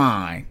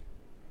 fine.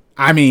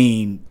 I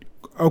mean,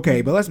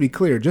 okay, but let's be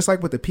clear. Just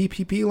like with the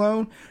PPP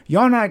loan,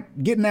 y'all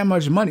not getting that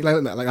much money. Like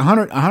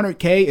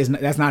 100K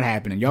that's not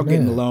happening. Y'all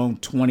getting the loan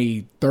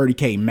 20,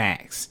 30K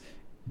max.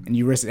 And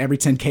you risk it. Every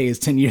 10K is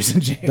 10 years in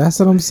jail. That's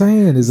what I'm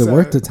saying. Is it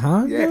worth the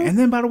time? Yeah. And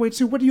then, by the way,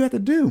 too, what do you have to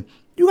do?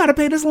 You got to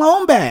pay this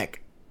loan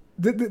back.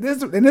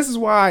 This is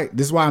why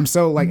I'm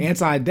so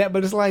anti-debt.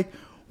 But it's like,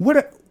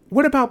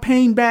 what about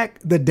paying back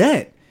the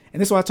debt?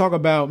 And this is what I talk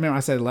about. Remember, I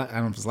said, I don't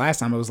know if it was last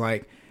time. It was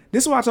like,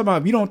 this is what I talk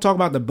about. If you don't talk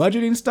about the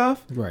budgeting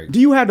stuff, right? Do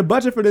you have the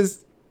budget for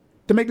this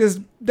to make this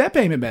debt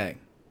payment back?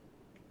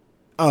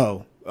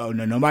 Oh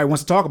no, nobody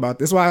wants to talk about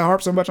this. This is why I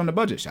harp so much on the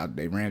budget. Shout out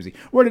to Dave Ramsey.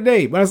 Where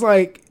today? But it's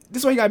like,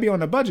 this is why you gotta be on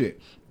the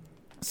budget.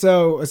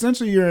 So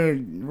essentially,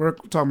 we're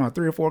talking about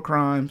 3 or 4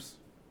 crimes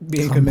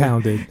being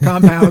compounded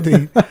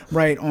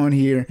right on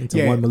here. It's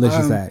a one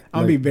malicious act.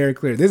 I'll be very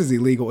clear. This is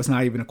illegal. It's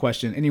not even a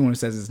question. Anyone who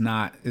says it's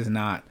not is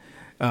not.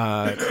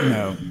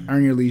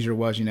 Earn Your Leisure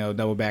was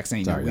double back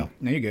saying no,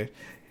 you're good.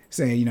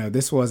 Saying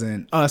this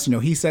wasn't us.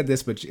 He said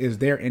this, but it was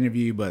their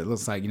interview. But it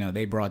looks like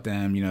they brought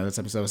them. This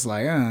episode. It's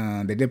like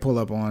they did pull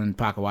up on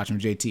Pocket watching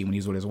JT when he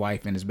was with his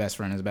wife and his best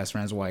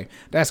friend's wife.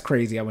 That's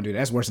crazy. I wouldn't do that.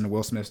 That's worse than the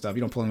Will Smith stuff. You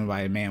don't pull him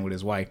by a man with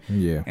his wife.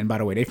 Yeah. And by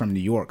the way, they from New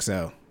York,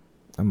 so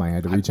I might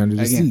have to reach under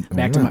the seat.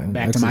 Back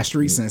to my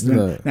street sense.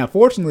 Now,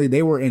 fortunately,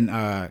 they were in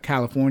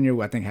California,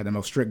 who I think had the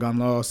most strict gun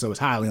laws, so it's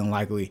highly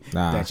unlikely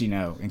that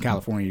in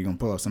California you're gonna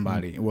pull up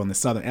somebody. Well, in the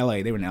southern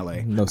LA, they were in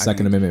LA. No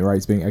Second Amendment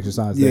rights being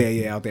exercised.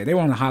 Yeah, out there. They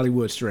were on the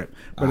Hollywood Strip,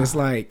 but it's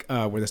like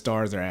where the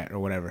stars are at or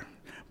whatever.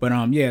 But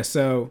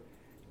so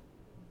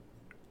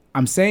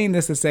I'm saying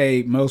this to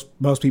say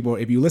most people,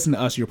 if you listen to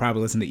us, you'll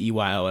probably listen to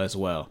EYL as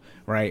well,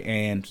 right?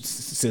 And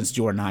since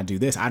Jordan and I do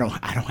this, I don't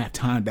have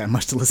time that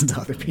much to listen to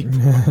other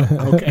people.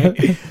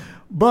 Okay,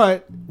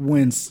 but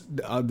when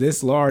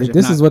this large,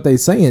 this is what they're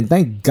saying.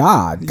 Thank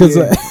God, because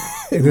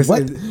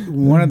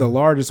one of the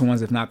largest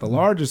ones, if not the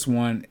largest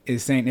one,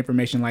 is saying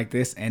information like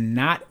this and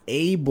not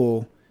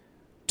able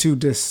to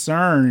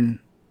discern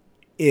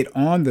it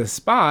on the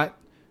spot.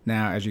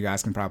 Now, as you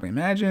guys can probably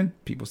imagine,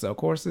 people sell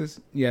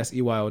courses. Yes,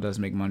 EYL does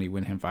make money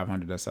when Him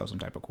 500 does sell some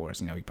type of course.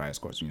 He probably has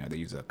course, they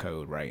use a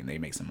code, right? And they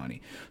make some money.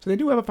 So they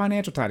do have a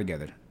financial tie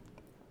together.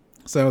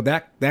 So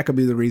that could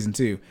be the reason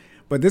too.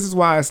 But this is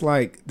why I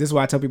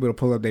tell people to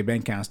pull up their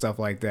bank account and stuff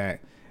like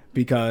that.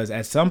 Because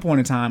at some point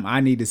in time,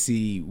 I need to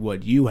see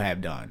what you have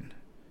done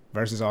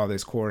versus all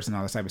this course and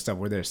all this type of stuff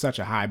where there's such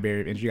a high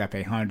barrier of entry. You got to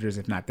pay hundreds,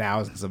 if not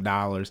thousands of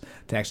dollars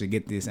to actually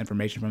get this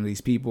information from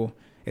these people.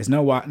 It's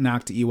no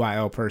knock to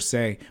EYL per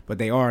se, but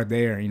they are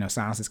there,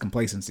 silence this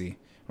complacency,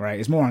 right?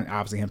 It's more on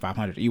obviously Him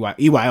 500.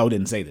 EYL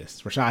didn't say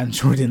this. Rashad and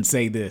Shore didn't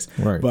say this.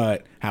 Right.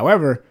 But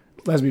however,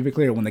 let's be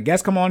clear. When the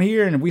guests come on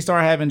here and if we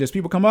start having just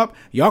people come up,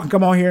 y'all can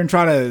come on here and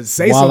try to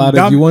say something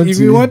dumb if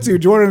you want to.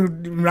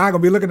 Jordan, I'm not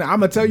going to be looking at, I'm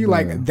going to tell you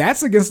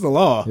that's against the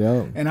law.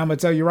 Yep. And I'm going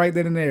to tell you right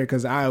then and there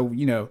because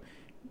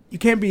you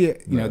can't be,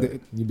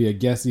 you be a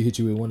guest, he hit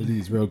you with one of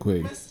these real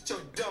quick. It's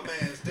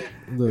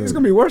going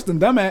to be worse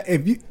than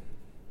dumbass.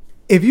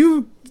 If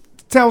you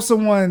tell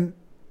someone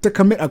to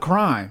commit a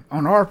crime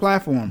on our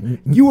platform,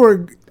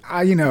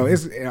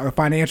 it's a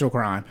financial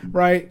crime,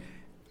 right?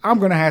 I'm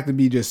going to have to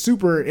be just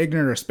super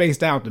ignorant or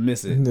spaced out to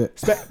miss it.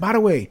 By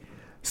the way,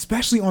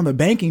 especially on the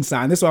banking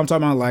side, and this is what I'm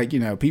talking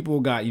about, people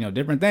got,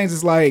 different things.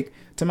 It's like,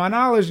 to my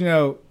knowledge,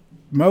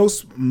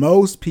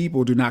 most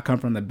people do not come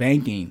from the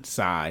banking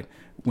side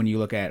when you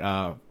look at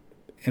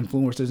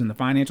influencers in the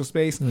financial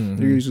space. Mm-hmm.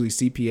 They're usually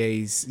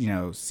CPAs,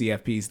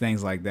 CFPs,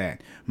 things like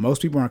that.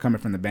 Most people aren't coming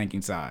from the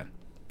banking side.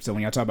 So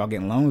when y'all talk about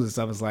getting loans and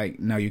stuff, it's like,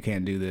 no, you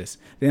can't do this.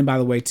 Then, by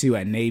the way, too,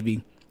 at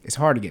Navy, it's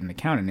hard to get an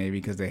account at Navy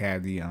because they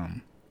have the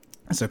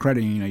it's a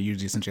credit union.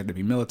 Usually, essentially, have to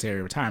be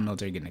military, retired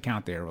military, get an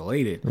account there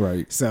related.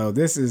 Right. So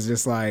this is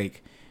just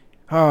like,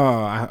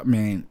 I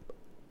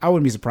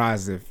wouldn't be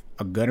surprised if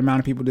a good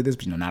amount of people did this,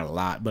 but not a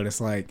lot. But it's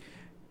like,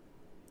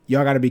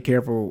 y'all got to be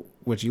careful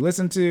what you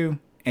listen to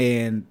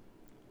and.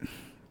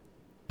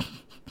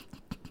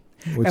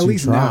 At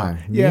least try. Now.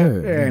 Yeah.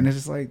 And it's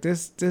just like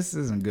this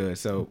isn't good.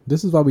 So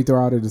this is why we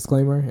throw out a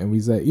disclaimer and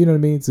we say, you know what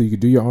I mean? So you can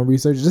do your own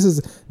research. This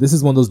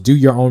is one of those do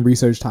your own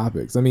research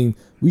topics. I mean,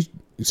 we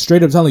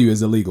straight up telling you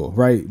is illegal,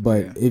 right?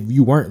 But if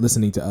you weren't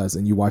listening to us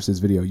and you watch this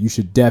video, you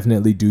should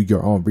definitely do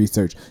your own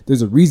research.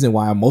 There's a reason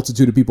why a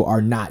multitude of people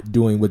are not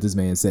doing what this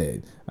man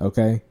said.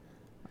 Okay.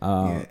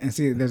 And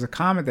see, there's a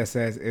comment that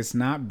says it's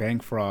not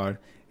bank fraud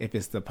if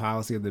it's the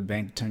policy of the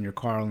bank to turn your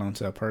car loan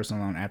to a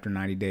personal loan after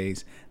 90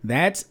 days.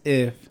 That's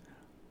if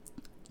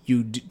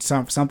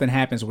something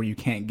happens where you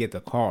can't get the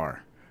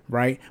car,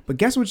 right? But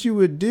guess what you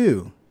would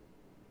do?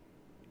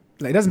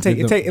 Like, it doesn't take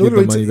Give it the- take it give the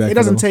literally money back it to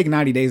doesn't them. take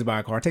 90 days to buy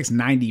a car. It takes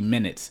 90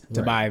 minutes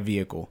to Right. buy a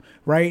vehicle,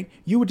 right?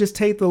 You would just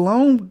take the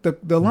loan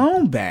the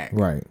loan back.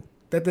 Right.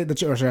 Or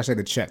should I say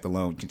the check? The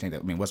loan. You can take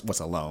that. I mean, what's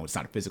a loan? It's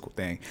not a physical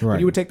thing. Right. But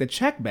you would take the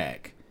check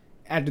back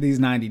after these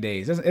 90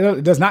 days.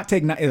 It does not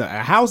take.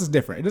 A house is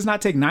different. It does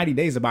not take 90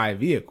 days to buy a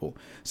vehicle.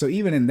 So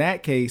even in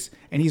that case,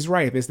 and he's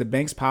right. If it's the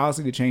bank's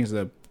policy to change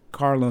the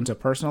car loan to a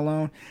personal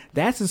loan,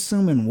 that's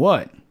assuming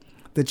what?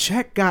 The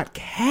check got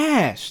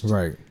cashed.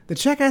 Right. The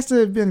check has to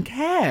have been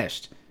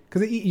cashed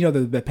because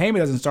the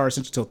payment doesn't start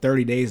until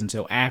 30 days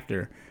until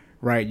after.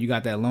 Right, you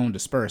got that loan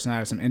dispersed.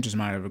 Now some interest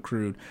might have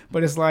accrued,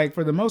 but it's like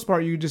for the most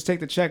part, you just take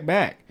the check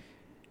back.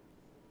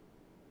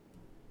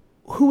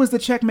 Who is the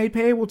check made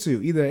payable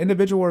to? Either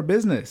individual or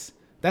business.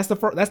 That's the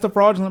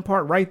fraudulent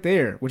part right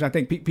there, which I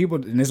think people.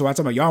 And this is why I'm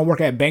talking about. Y'all don't work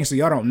at banks, so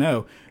y'all don't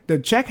know. The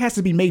check has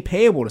to be made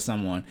payable to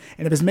someone,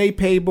 and if it's made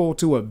payable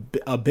to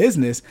a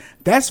business,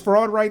 that's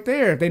fraud right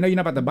there. If they know you're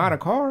not about to buy the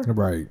car.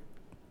 Right.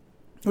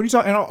 What are you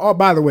talking? And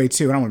by the way,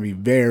 too, and I want to be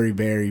very,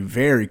 very,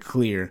 very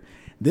clear.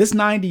 This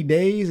 90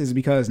 days is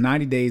because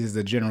 90 days is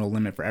the general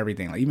limit for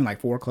everything. Like even like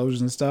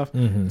foreclosures and stuff,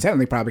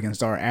 technically probably can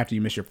start after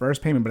you miss your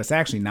first payment, but it's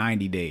actually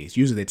 90 days.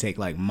 Usually they take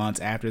like months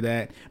after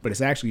that, but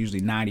it's actually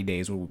usually 90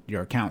 days where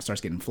your account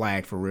starts getting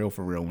flagged for real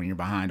when you're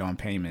behind on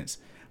payments.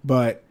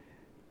 But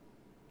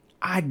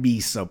I'd be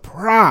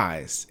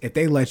surprised if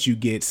they let you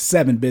get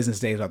 7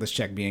 business days without this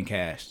check being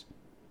cashed.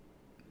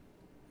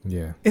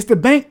 Yeah. It's the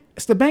bank.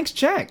 It's the bank's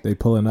check. They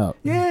pulling up.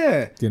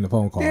 Yeah. Getting a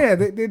phone call. Yeah,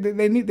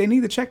 they need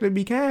the check to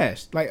be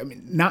cashed. Like, I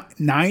mean, not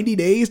 90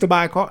 days to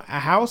buy a car. A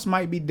house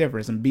might be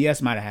different. Some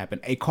BS might have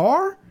happened. A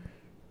car?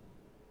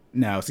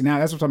 No. See, now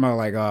that's what I'm talking about.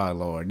 Like, oh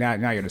Lord,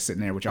 now you're just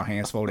sitting there with your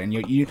hands folded, and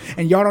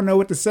y'all don't know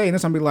what to say. And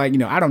this gonna be like,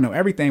 I don't know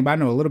everything, but I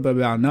know a little bit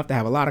about enough to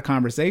have a lot of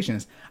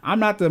conversations. I'm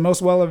not the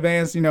most well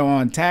advanced,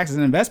 on taxes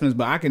and investments,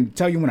 but I can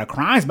tell you when a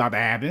crime's about to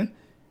happen.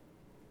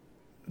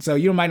 So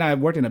you might not have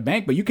worked in a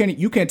bank, but you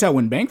can't tell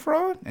when bank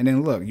fraud. And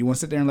then look, you want to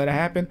sit there and let it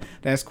happen.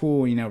 That's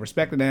cool.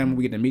 Respect to them.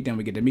 We get to meet them.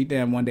 We get to meet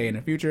them one day in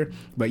the future.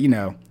 But I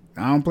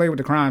don't play with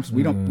the crimes.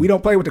 We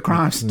don't play with the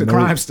crimes. The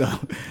crime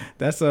stuff.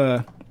 That's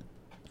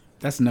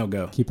no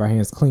go. Keep our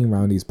hands clean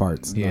around these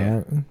parts. Yeah. All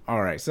right.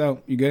 All right.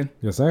 So you good?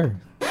 Yes, sir.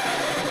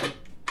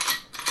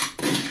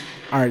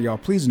 All right, y'all.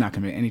 Please do not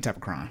commit any type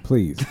of crime.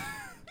 Please.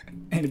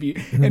 And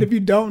if you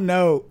don't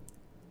know,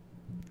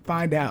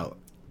 find out.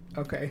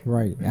 Okay.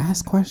 Right.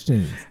 Ask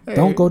questions. Hey.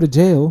 Don't go to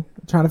jail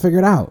trying to figure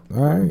it out.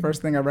 All right.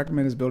 First thing I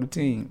recommend is build a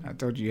team. I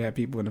told you have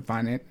people in the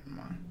finance.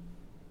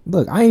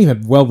 Look, I ain't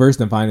even well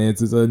versed in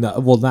finances.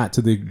 Well, not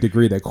to the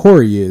degree that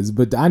Corey is,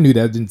 but I knew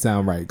that didn't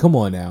sound right. Come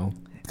on now.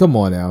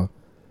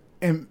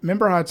 And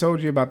remember how I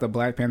told you about the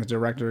Black Panther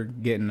director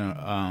getting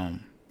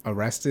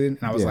arrested?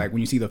 And I was like,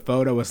 when you see the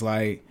photo, it's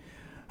like,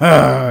 you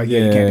can't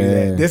do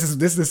that. This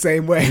is the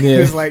same way. Yeah.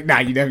 It's like, nah,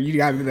 you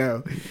got to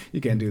know.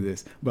 You can't do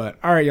this. But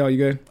all right, y'all, you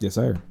good? Yes,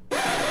 sir.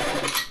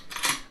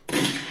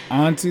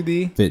 On to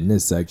the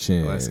Fitness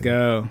section. Let's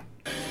go.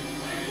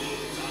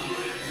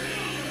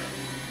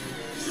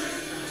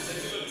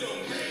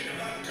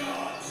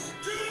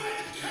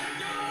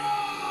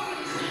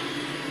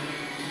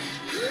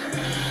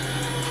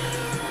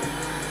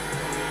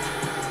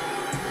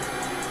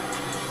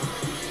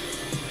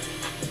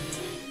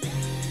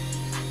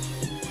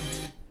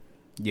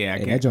 Yeah,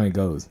 Hey, that joint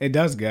goes. It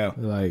does go.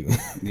 Like,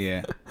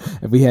 Yeah.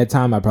 if we had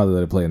time, I'd probably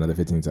let it play another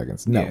 15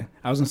 seconds. No. Yeah.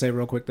 I was gonna say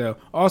real quick though.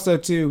 Also,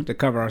 too, to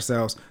cover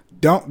ourselves,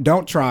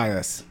 don't try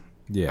us.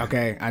 Yeah.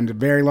 Okay. On a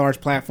very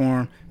large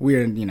platform,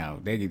 we're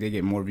they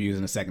get more views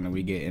in a second than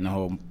we get in a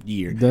whole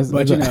year.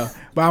 But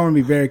I want to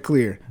be very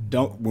clear.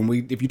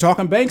 If you're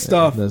talking bank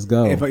stuff, let's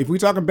go. If we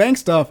talking bank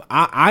stuff,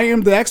 I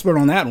am the expert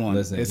on that one.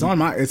 Listen, it's on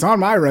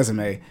my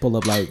resume. Pull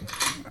up like.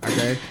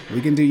 Okay.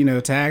 We can do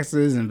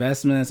taxes,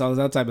 investments, all this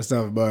other type of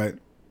stuff,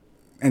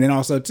 and then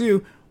also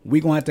too, we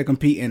gonna have to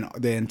compete in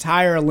the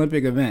entire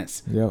Olympic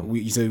events. Yeah.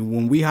 So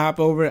when we hop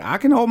over, I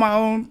can hold my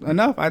own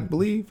enough, I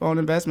believe, on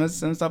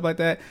investments and stuff like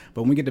that.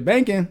 But when we get to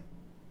banking,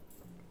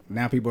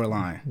 now people are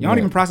lying. Y'all don't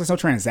even process no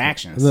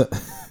transactions. Look.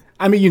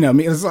 I mean,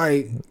 it's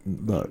like,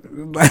 Look.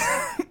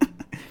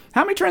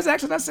 how many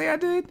transactions did I say I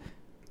did?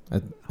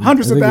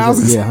 Hundreds of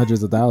thousands. Yeah,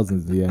 hundreds of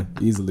thousands. Yeah,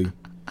 easily.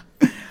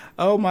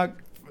 Oh my.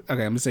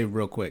 Okay, I'm gonna say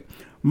real quick.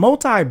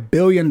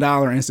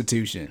 Multi-billion-dollar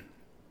institution.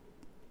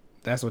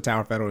 That's what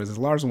Tower Federal is. It's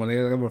the largest one.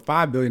 They're over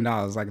 $5 billion.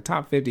 Like a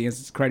top 50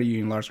 credit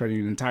union, large credit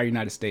union in the entire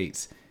United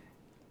States.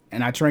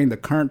 And I trained the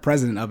current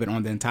president of it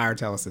on the entire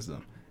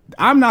telesystem.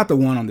 I'm not the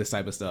one on this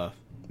type of stuff.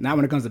 Not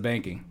when it comes to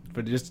banking.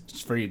 Just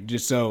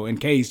so in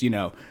case,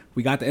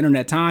 we got the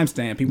internet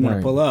timestamp, people want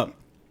to pull up.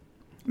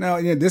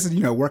 No, this is,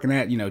 working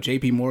at,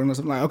 JP Morgan or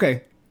something like,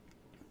 okay.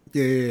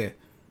 Yeah.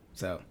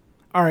 So,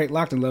 all right,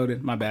 locked and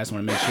loaded. My bad. I just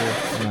want to make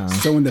sure. Nah.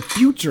 So in the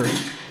future,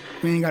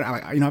 we ain't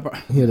got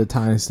He had a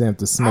timestamp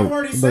to smoke. I've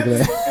already said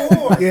this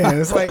before. Yeah,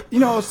 it's like,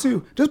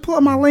 too. Just pull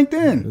up my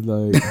LinkedIn.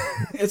 Like,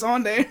 It's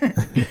on there.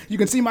 You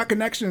can see my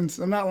connections.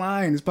 I'm not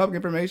lying. It's public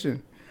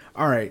information.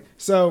 All right.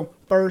 So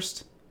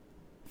first,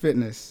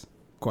 fitness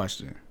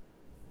question.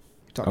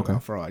 Talking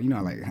about fraud. You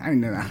know, like, I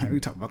didn't know we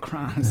talk about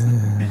crimes.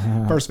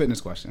 First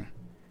fitness question.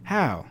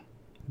 How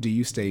do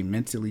you stay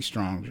mentally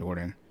strong,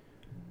 Jordan,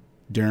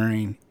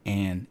 during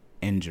an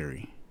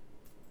injury?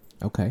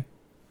 Okay.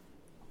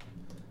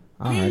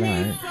 All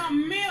right.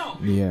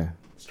 Yeah.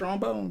 Strong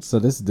bones. So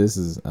this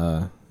is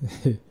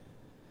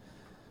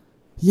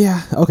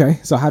yeah, okay.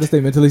 So how to stay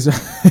mentally strong?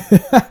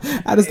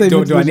 How to stay do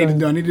mentally I need strong?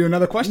 do I need to do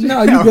another question?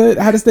 No, you good.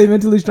 How to stay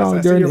mentally strong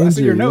I see during your- I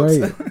see injury, your notes.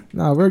 right?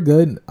 No, we're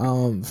good.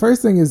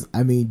 First thing is,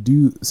 I mean,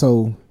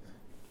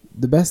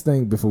 the best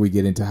thing before we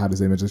get into how to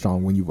stay mentally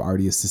strong when you've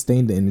already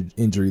sustained the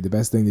injury, the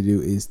best thing to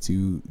do is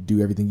to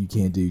do everything you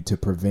can do to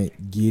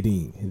prevent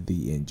getting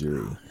the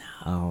injury.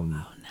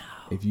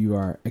 If you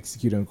are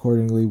executing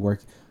accordingly,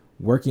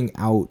 working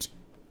out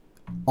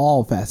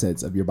all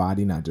facets of your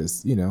body, not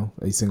just, you know,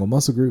 a single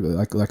muscle group.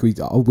 Like we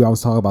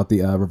always talk about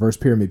the reverse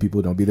pyramid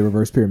people. Don't be the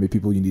reverse pyramid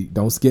people.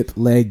 Don't skip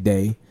leg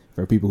day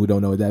for people who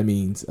don't know what that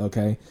means.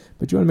 Okay.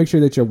 But you want to make sure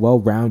that you're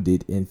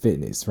well-rounded in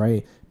fitness,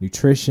 right?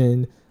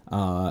 Nutrition,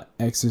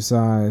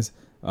 exercise,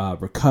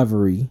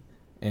 recovery,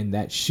 and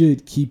that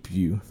should keep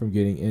you from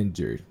getting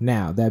injured.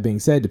 Now, that being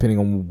said, depending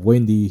on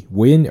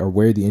when or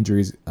where the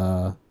injury is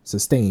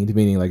sustained,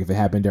 meaning like if it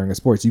happened during a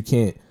sports, you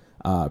can't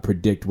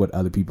predict what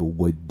other people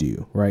would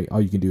do, right?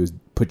 All you can do is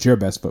put your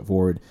best foot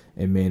forward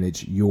and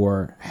manage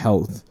your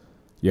health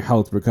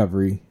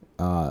recovery.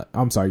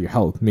 Your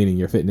health, meaning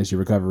your fitness, your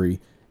recovery,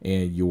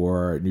 and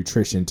your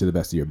nutrition to the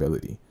best of your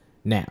ability.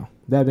 Now,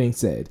 that being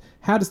said,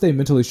 how to stay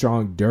mentally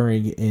strong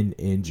during an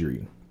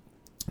injury.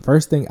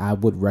 First thing I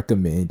would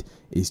recommend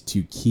is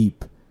to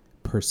keep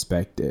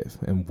perspective.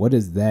 And what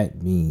does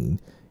that mean?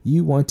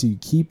 You want to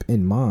keep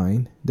in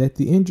mind that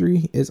the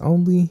injury is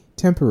only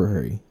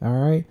temporary, all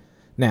right?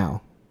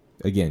 Now,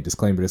 again,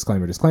 disclaimer.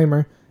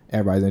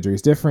 Everybody's injury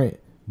is different,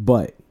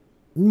 but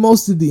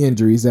most of the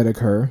injuries that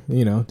occur,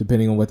 you know,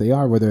 depending on what they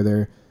are, whether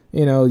they're,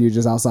 you know, you're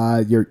just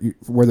outside,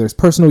 where there's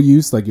personal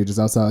use, like you're just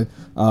outside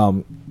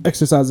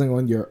exercising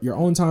on your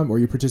own time, or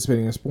you're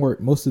participating in a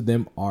sport, most of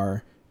them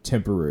are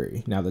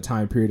temporary. Now, the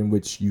time period in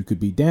which you could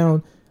be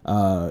down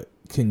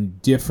can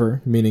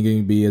differ, meaning it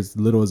can be as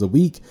little as a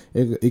week.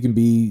 It can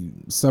be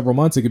several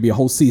months. It could be a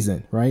whole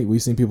season, right?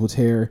 We've seen people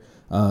tear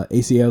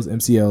ACLs,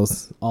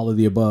 MCLs, all of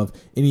the above,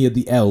 any of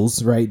the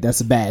L's, right?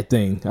 That's a bad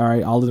thing. All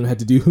right. All of them had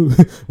to do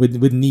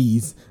with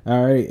knees.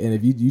 All right. And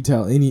if you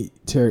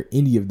tear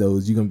any of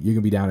those, you're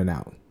gonna be down and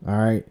out. All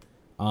right.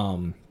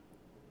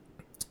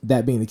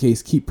 That being the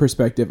case, keep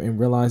perspective and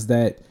realize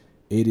that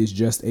it is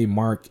just a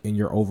mark in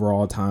your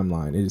overall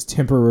timeline. It is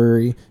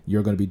temporary.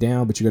 You're going to be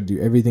down, but you got to do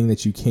everything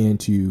that you can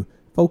to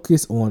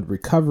focus on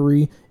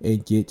recovery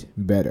and get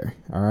better.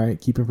 All right.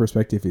 Keeping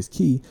perspective is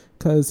key,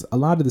 because a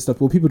lot of the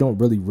stuff, what people don't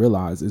really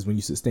realize is when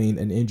you sustain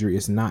an injury,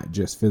 it's not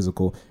just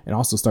physical. It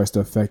also starts to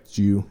affect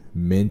you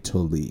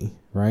mentally.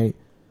 Right.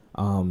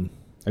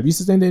 Have you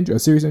sustained a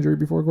serious injury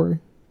before, Corey?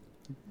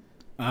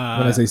 When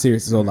I say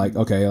serious, so like,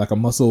 okay, like a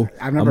muscle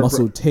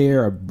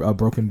tear, a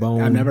broken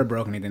bone. I've never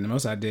broken anything. The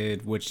most I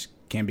did, which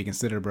can be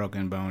considered a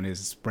broken bone, is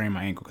sprain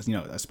my ankle. Because, you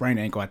know, a sprained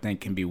ankle, I think,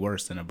 can be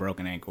worse than a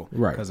broken ankle.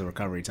 Right. Because of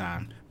recovery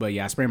time. But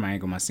yeah, I sprained my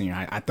ankle my senior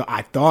high.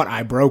 I thought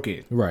I broke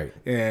it. Right.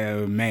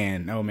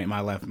 My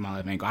left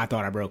ankle. I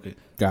thought I broke it.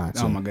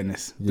 Gotcha. Oh my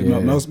goodness. Yeah.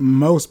 The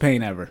most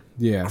pain ever.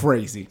 Yeah.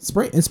 Crazy.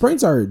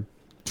 Sprains are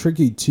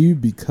tricky too,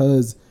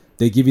 because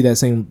they give you that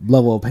same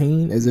level of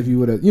pain as if you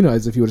would have,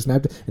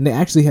 snapped it. And they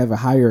actually have a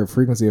higher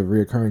frequency of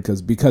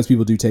reoccurring because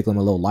people do take them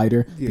a little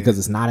lighter, because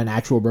it's not an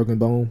actual broken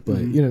bone. But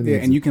you know what I mean?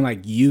 And you can like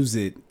use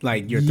it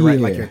like your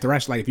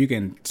thresh, like if you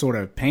can sort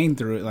of pain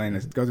through it, like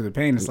go through the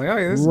pain, it's like, oh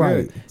yeah, this is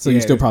good. So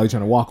you're still probably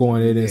trying to walk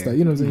on it and stuff. You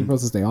know what I'm saying? You're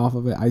supposed to stay off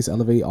of it, ice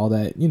elevate, all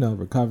that,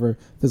 recover,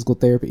 physical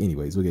therapy.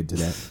 Anyways, we'll get into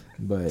that.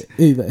 But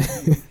anyway.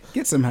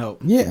 Get some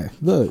help. Yeah.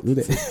 Look.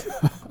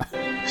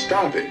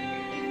 Stop it.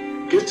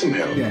 Get some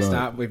help. Yeah,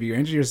 stop. If you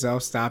injure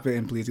yourself, stop it,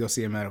 and please go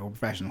see a medical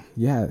professional.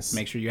 Yes.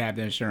 Make sure you have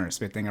the insurance.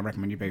 Fifth thing I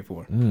recommend you pay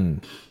for.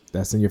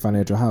 That's in your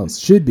financial house.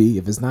 Should be.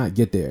 If it's not,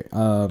 get there.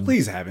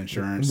 Please have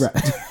insurance. Right.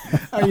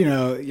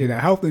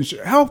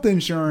 Health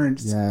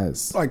insurance.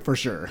 Yes. Like for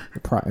sure.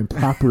 And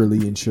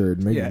properly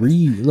insured. Yes.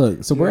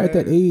 Look. So we're at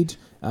that age.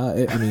 Not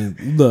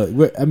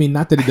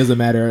that it doesn't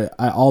matter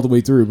all the way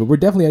through, but we're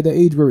definitely at that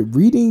age where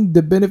reading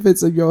the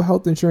benefits of your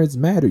health insurance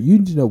matter. You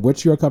need to know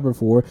what you're covered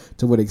for,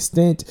 to what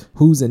extent,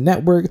 who's in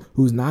network,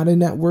 who's not in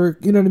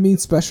network, you know what I mean?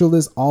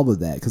 Specialists, all of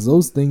that, because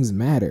those things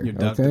matter. Your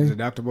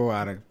deductible,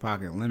 out of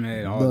pocket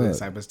limit, all this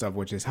type of stuff,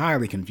 which is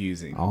highly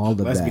confusing. All of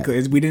that.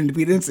 Because we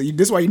didn't see.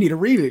 This is why you need to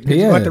read it.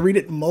 You have to read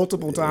it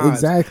multiple times.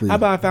 Exactly. How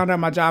about I found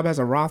out my job has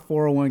a Roth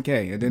 401k?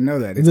 I didn't know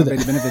that. It's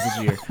updated benefits this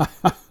year.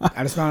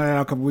 I just found that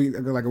out a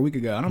week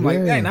ago. And I'm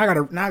like, dang, now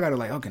I gotta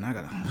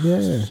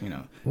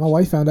My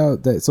wife found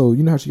out that, so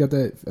you know how she got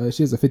that,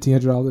 she has a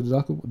 $1,500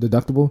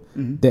 deductible.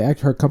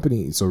 Mm-hmm. Her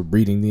company, so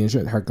reading the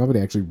insurance, her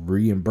company actually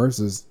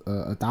reimburses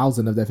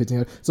 $1,000 of that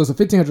 $1,500. So it's a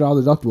 $1,500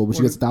 deductible, but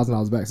she gets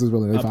 $1,000 back. So it's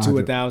really up to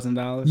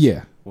 $1,000.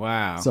 Yeah.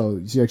 Wow.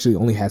 So she actually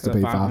only has to So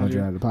pay $500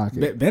 $500 out of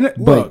pocket. But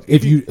But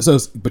if you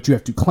but you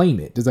have to claim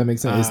it. Does that make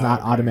sense? It's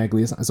not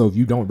automatically assigned. So if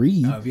you don't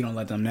read, if you don't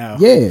let them know,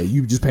 yeah,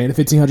 you just paying the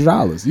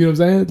 $1,500. You know what I'm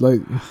saying?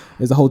 Like,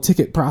 there's a whole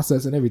ticket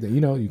process and everything.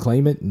 You know, you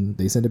claim it and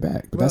they send it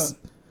back. But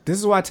this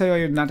is why I tell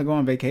you not to go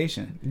on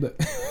vacation.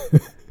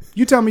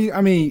 You tell me,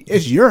 I mean,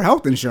 it's your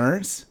health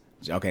insurance.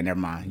 Okay, never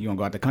mind. You gonna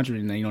go out the country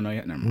and then you don't know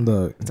yet. Never mind.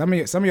 Look,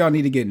 some of y'all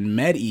need to get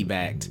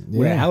med-evac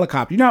with a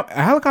helicopter. You know,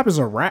 a helicopter's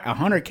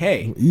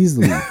 $100K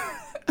easily.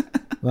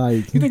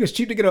 Like, you think it's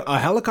cheap to get a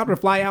helicopter to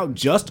fly out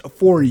just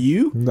for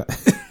you?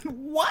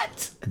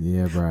 What?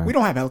 Yeah, bro. We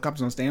don't have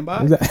helicopters on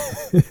standby.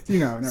 You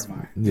know, never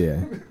mind.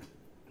 Yeah.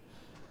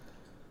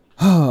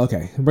 Oh,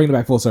 okay. Bring it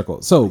back full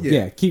circle. So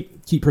yeah,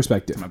 keep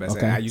perspective. My bad.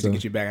 Okay? I used to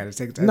get you back. I had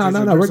to take No.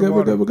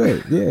 We're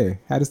good. Yeah.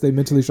 How to stay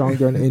mentally strong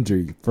during an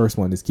injury. First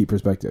one is keep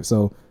perspective.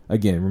 So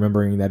again,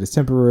 remembering that it's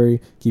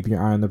temporary, keeping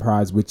your eye on the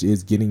prize, which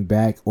is getting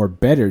back or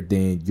better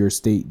than your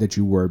state that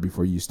you were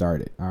before you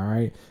started. All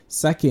right.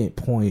 Second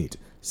point,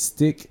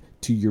 stick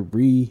to your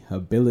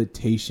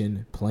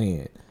rehabilitation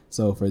plan.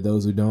 So for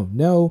those who don't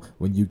know,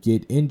 when you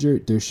get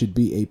injured, there should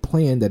be a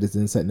plan that is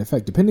then set in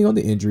effect. Depending on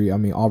the injury, I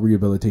mean, all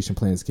rehabilitation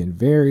plans can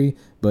vary,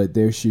 but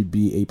there should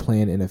be a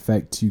plan in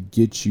effect to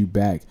get you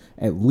back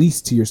at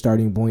least to your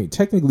starting point.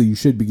 Technically,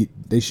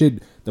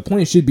 the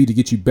plan should be to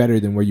get you better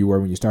than where you were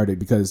when you started,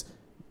 because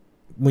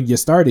when you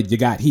started, you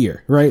got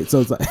here, right?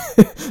 So it's like,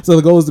 so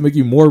the goal is to make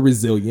you more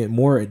resilient,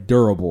 more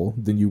durable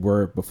than you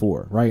were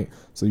before, right?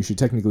 So you should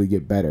technically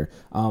get better.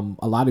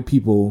 A lot of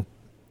people,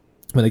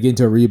 when they get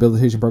into a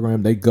rehabilitation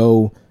program, they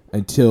go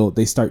until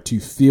they start to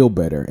feel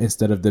better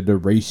instead of the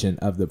duration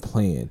of the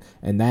plan.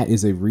 And that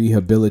is a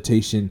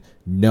rehabilitation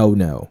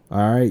no.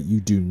 All right.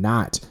 You do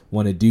not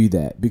want to do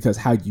that, because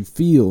how you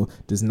feel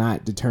does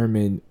not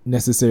determine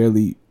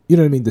necessarily, you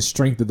know what I mean, the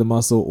strength of the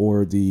muscle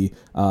or the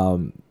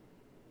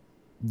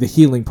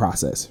healing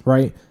process,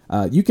 right?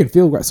 You can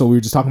feel, so we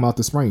were just talking about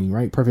the sprain,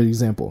 right? Perfect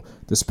example.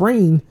 The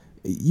sprain,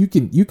 you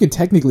can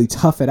technically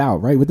tough it out,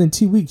 right? Within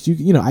 2 weeks,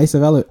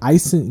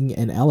 icing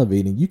and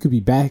elevating, you could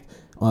be back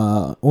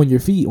on your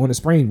feet on a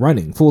sprain,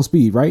 running full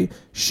speed, right?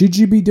 Should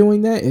you be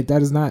doing that? If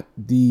that is not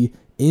the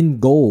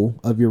end goal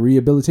of your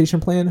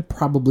rehabilitation plan,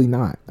 probably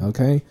not.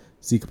 Okay,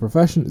 seek a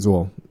professional as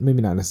well.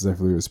 Maybe not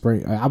necessarily a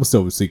sprain. I would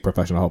still seek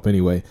professional help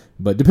anyway.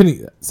 But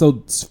depending,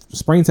 so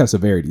sprains have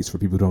severities for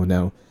people who don't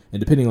know. And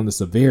depending on the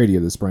severity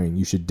of the sprain,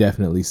 you should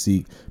definitely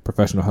seek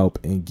professional help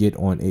and get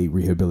on a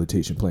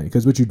rehabilitation plan.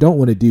 Because what you don't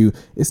want to do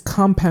is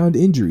compound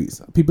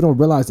injuries. People don't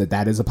realize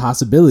that is a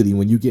possibility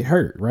when you get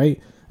hurt,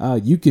 right?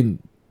 You can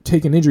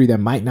take an injury that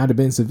might not have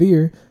been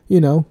severe,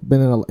 been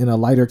in a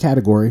lighter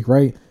category,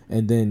 right?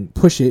 And then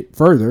push it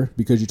further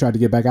because you tried to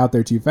get back out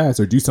there too fast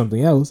or do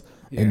something else.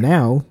 Yeah. And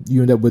now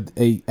you end up with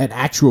an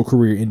actual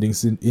career-ending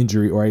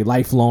injury or a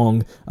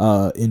lifelong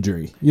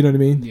injury. You know what I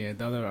mean? Yeah,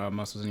 the other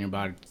muscles in your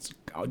body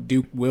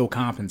will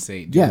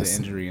compensate due to the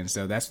injury, and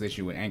so that's the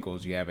issue with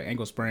ankles. You have an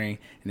ankle sprain,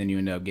 and then you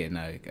end up getting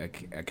a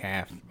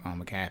calf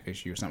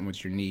issue or something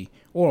with your knee.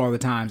 Or all the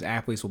times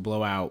athletes will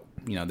blow out,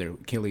 their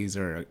Achilles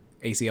or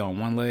ACL on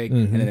one leg,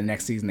 and then the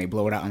next season they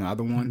blow it out on the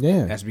other one.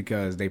 Yeah, that's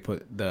because they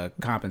put the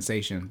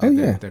compensation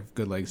that their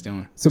good legs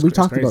doing. So we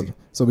talked about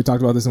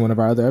this in one of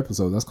our other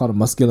episodes. That's called a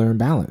muscular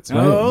imbalance,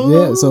 right? Oh,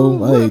 yeah. So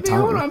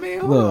hold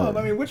on.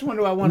 I mean, which one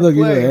do I want to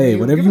play? Hey,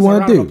 whatever you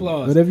want to do.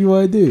 Whatever you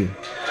want to do.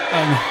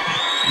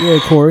 Yeah,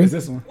 Corey. Is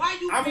this one?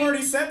 I've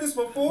already said this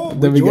before.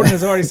 Jordan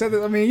has already said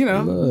this. I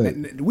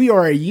mean, we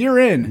are a year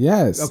in.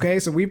 Yes. Okay,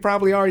 so we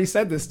probably already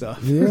said this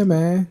stuff. Yeah,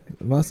 man.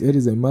 It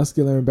is a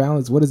muscular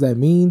imbalance. What does that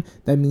mean?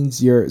 That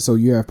means you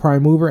have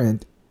prime mover,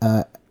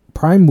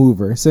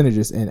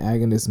 synergist, and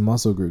agonist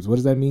muscle groups. What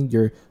does that mean?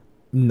 Your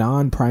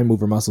non-prime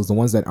mover muscles, the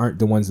ones that aren't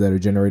the ones that are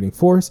generating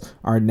force,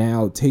 are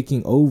now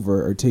taking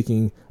over or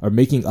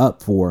making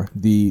up for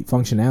the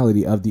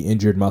functionality of the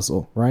injured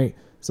muscle, right?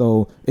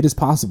 So it is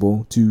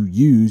possible to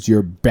use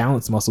your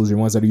balance muscles, your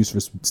ones that are used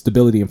for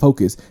stability and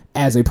focus,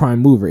 as a prime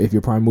mover if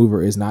your prime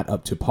mover is not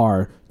up to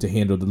par to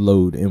handle the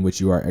load in which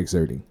you are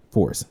exerting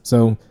force.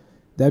 So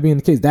that being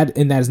the case, that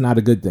is not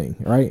a good thing,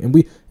 right? And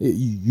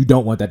you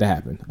don't want that to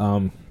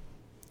happen.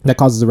 That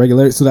causes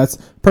irregularity. So that's a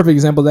perfect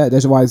example of that.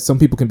 That's why some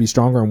people can be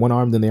stronger in one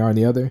arm than they are in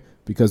the other,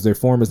 because their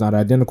form is not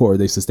identical, or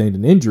they sustained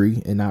an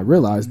injury and not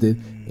realized it,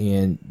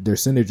 and their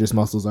synergist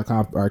muscles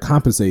are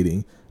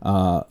compensating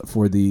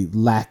for the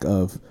lack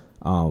of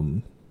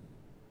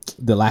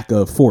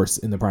force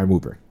in the prime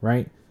mover,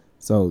 right?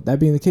 So that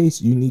being the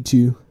case, you need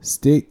to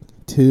stick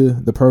to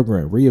the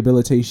program.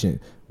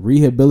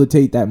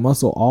 Rehabilitate that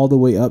muscle all the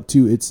way up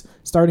to its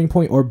starting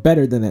point or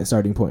better than that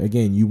starting point.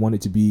 Again, you want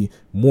it to be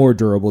more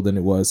durable than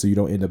it was, so you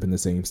don't end up in the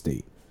same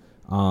state.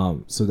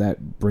 So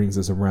that brings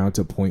us around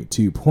to point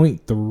 2.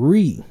 Point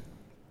 3.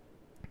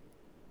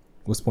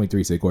 What's point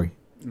 3 say, Corey?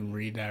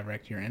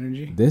 Redirect your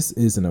energy. This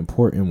is an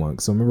important one.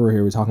 So remember,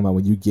 we're talking about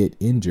when you get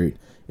injured,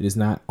 it is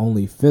not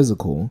only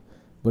physical,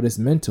 but it's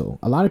mental.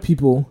 A lot of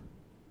people,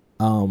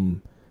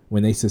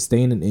 when they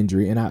sustain an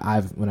injury, and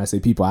when I say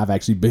people, I've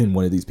actually been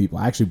one of these people.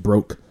 I actually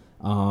broke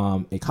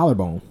a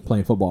collarbone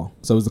playing football.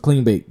 So it was a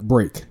clean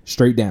break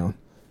straight down,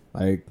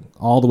 like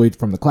all the way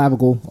from the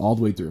clavicle all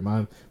the way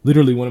through.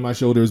 Literally one of my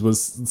shoulders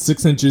was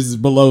 6 inches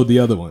below the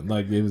other one.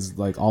 Like it was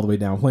like all the way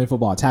down. Playing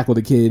football, I tackled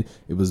a kid.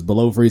 It was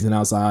below freezing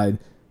outside.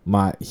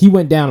 He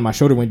went down and my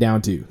shoulder went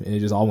down too, and it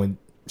just all went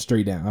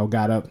straight down. I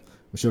got up,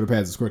 my shoulder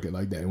pads was crooked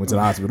like that, and went to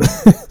the hospital.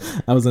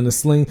 I was in a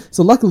sling.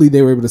 So luckily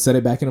they were able to set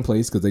it back into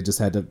place because they just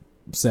had to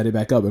set it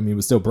back up. I mean, it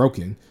was still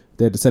broken.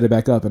 They had to set it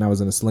back up, and I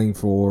was in a sling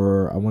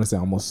for, I want to say,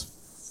 almost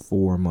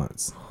 4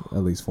 months,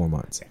 at least 4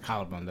 months.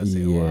 Collarbone, that's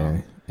it. Wow.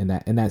 And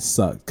that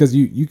sucked because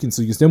you can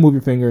still move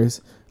your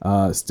fingers,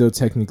 still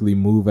technically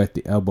move at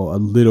the elbow a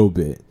little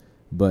bit,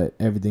 but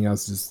everything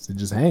else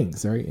just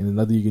hangs, right? And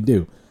nothing you can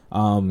do.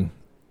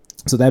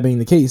 So that being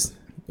the case,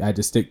 I had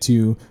to stick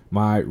to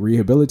my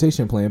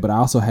rehabilitation plan, but I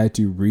also had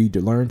to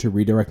learn to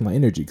redirect my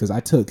energy because I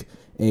took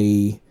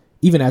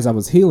even as I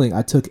was healing,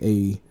 I took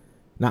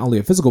not only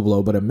a physical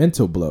blow, but a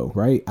mental blow,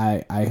 right?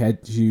 I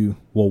had to,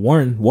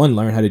 one,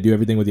 learn how to do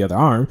everything with the other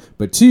arm,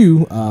 but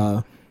two,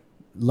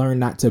 learn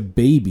not to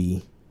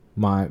baby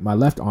my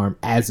left arm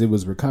as it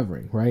was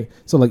recovering, right?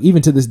 So like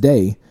even to this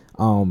day,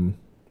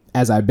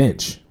 as I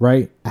bench,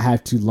 right, I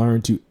have to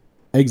learn to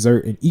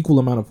exert an equal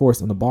amount of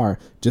force on the bar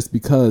just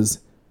because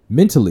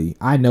mentally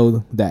I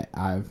know that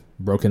I've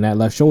broken that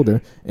left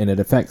shoulder and it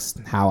affects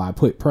how I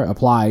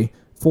apply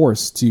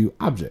force to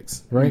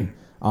objects, right?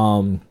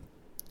 From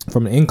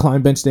an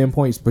incline bench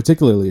standpoint,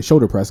 particularly a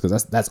shoulder press,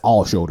 because that's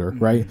all shoulder,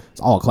 right?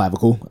 It's all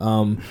clavicle.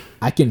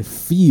 I can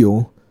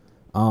feel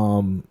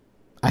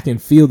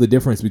the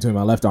difference between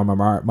my left arm and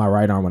my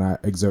right arm when I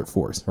exert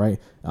force, right?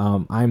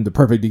 I'm the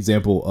perfect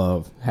example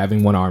of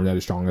having one arm that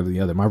is stronger than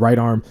the other. My right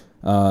arm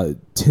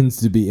tends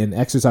to be in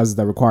exercises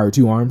that require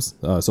two arms,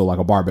 so like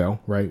a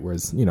barbell, right?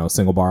 Whereas,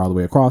 single bar all the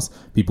way across.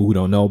 People who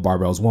don't know,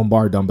 barbell is one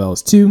bar, dumbbell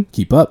is two.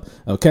 Keep up,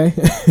 okay?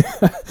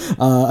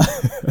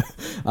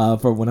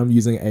 For when I'm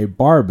using a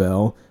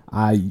barbell,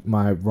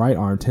 my right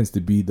arm tends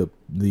to be the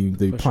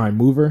prime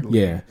mover,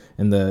 yeah,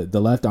 and the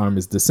left arm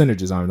is the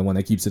synergist arm, the one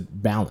that keeps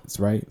it balanced,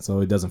 right?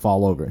 So it doesn't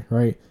fall over,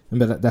 right? And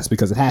that's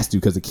because it has to,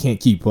 because it can't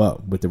keep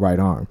up with the right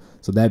arm.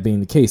 So that being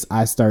the case,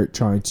 I start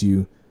trying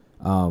to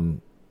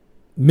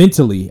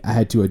mentally, I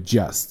had to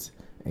adjust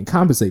and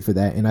compensate for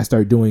that, and I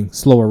start doing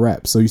slower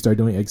reps. So you start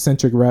doing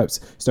eccentric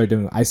reps, start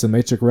doing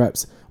isometric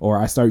reps, or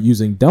I start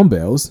using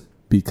dumbbells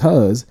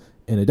because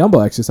in a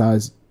dumbbell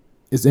exercise,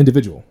 it's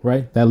individual,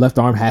 right? That left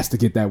arm has to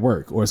get that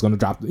work, or it's going to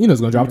drop. It's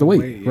going to drop the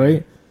weight,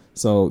 right?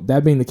 So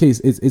that being the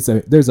case,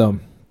 there's a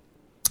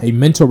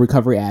mental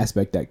recovery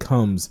aspect that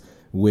comes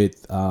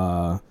with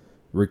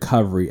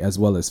recovery as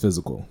well as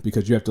physical,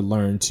 because you have to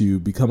learn to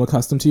become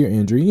accustomed to your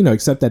injury,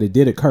 accept that it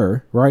did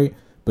occur, right?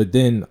 But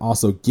then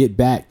also get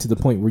back to the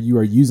point where you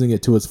are using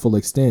it to its full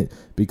extent,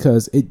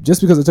 because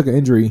just because it took an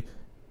injury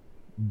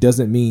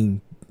doesn't mean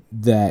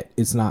that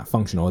it's not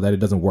functional, that it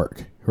doesn't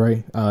work,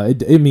 right?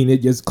 It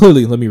is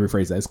clearly, let me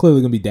rephrase that, it's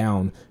clearly going to be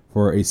down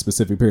for a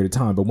specific period of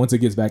time, but once it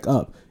gets back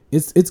up,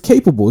 it's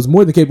capable, it's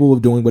more than capable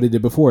of doing what it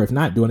did before, if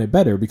not doing it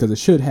better, because it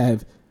should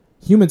have.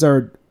 Humans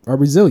are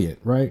resilient,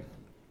 right?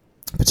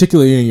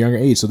 Particularly in a younger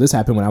age. So this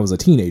happened when I was a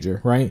teenager,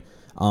 right?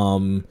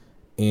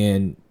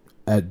 And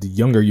the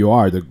younger you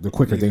are, the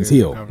quicker things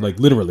heal. Like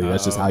literally,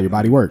 that's just how your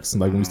body works.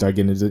 Like when we start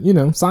getting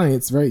into,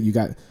 science, right?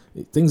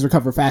 Things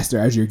recover faster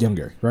as you're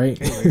younger, right?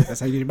 That's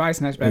how you get your body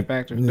snatch back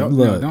factor.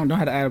 Don't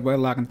have to add a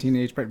wedlock in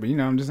teenage prep, but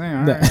I'm just saying,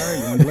 all right,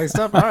 you want to delay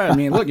stuff? All right,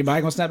 look, your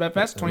body gonna snap back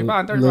fast,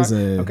 25, 35.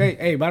 Listen. Okay,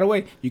 hey, by the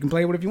way, you can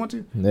play with it if you want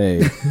to.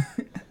 Hey,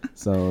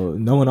 so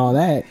knowing all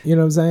that, you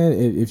know what I'm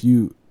saying? If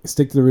you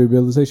stick to the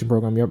rehabilitation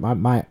program,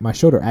 my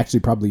shoulder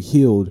actually probably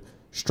healed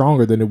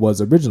stronger than it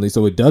was originally,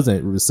 so it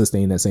doesn't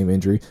sustain that same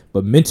injury.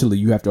 But mentally,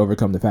 you have to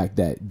overcome the fact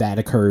that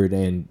occurred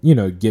and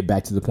get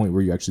back to the point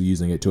where you're actually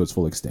using it to its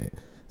full extent.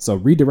 So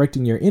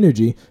redirecting your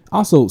energy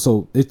also,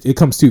 so it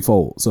comes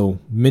twofold. So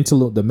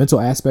the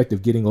mental aspect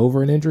of getting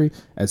over an injury,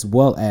 as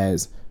well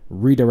as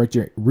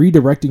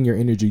redirecting your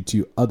energy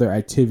to other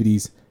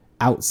activities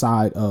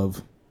outside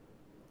of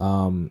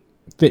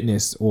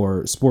fitness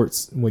or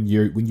sports when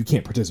you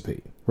can't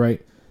participate,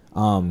 right?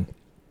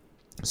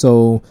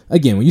 So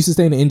again, when you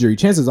sustain an injury,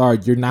 chances are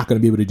you're not going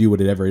to be able to do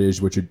whatever it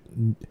is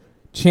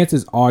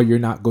chances are you're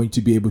not going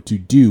to be able to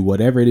do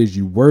whatever it is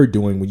you were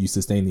doing when you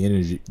sustain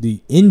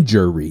the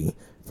injury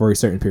for a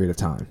certain period of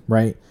time,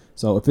 right?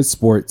 So if it's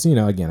sports,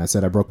 again, I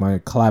said I broke my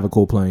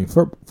clavicle playing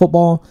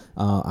football.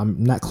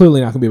 I'm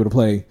clearly not going to be able to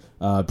play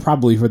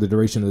probably for the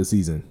duration of the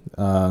season.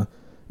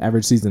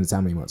 Average season is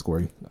how many months,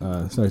 Corey?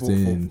 Starts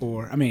in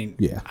 4.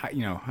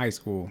 High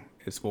school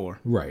is 4.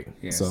 Right.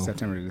 Yeah, so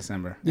September to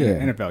December. Yeah.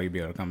 NFL, you'll be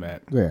able to come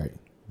back. Right.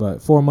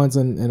 But 4 months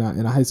in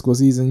a high school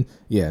season,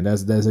 yeah,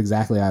 that's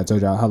exactly how I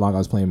told you how long I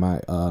was playing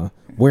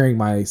wearing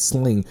my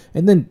sling.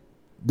 And then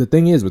the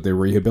thing is, with the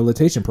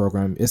rehabilitation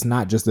program, it's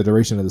not just the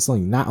duration of the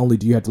sling. Not only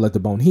do you have to let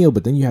the bone heal,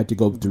 but then you have to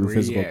go through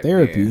physical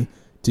therapy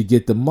to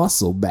get the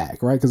muscle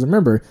back, right? Because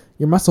remember,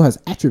 your muscle has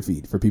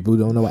atrophied. For people who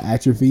don't know what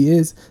atrophy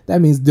is,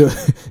 that means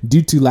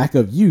due to lack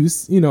of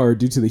use, or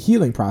due to the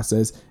healing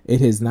process,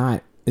 it has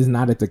not is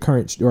not at the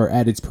current or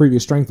at its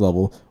previous strength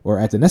level or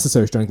at the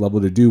necessary strength level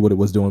to do what it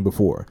was doing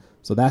before.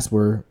 So that's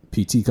where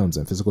PT comes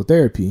in. Physical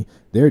therapy,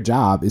 their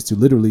job is to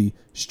literally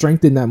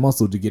strengthen that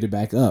muscle to get it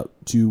back up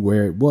to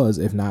where it was,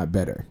 if not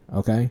better.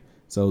 Okay.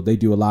 So they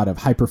do a lot of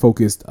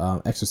hyper-focused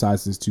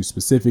exercises to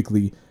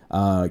specifically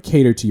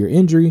cater to your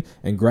injury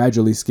and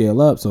gradually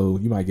scale up. So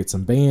you might get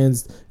some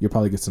bands. You'll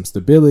probably get some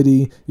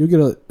stability. You'll get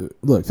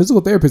look,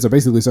 physical therapists are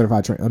basically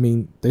certified.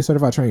 They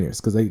certify trainers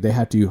because they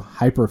have to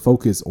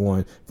hyper-focus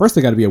on, first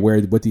they got to be aware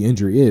of what the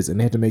injury is, and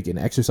they have to make an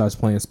exercise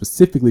plan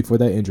specifically for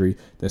that injury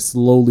that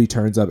slowly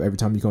turns up every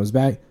time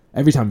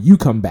you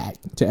come back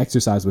to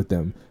exercise with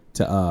them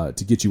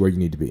to get you where you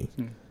need to be.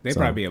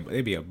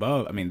 They'd be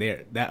above. I mean,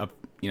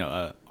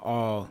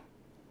 all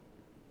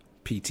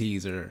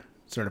PTs are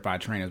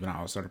certified trainers, but not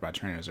all certified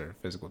trainers are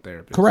physical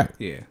therapists. Correct.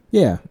 Yeah.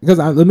 Yeah. Because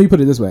let me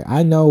put it this way.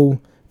 I know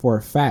for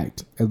a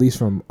fact, at least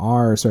from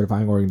our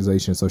certifying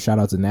organization, so shout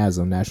out to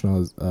NASM,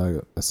 National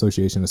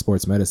Association of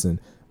Sports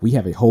Medicine, we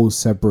have a whole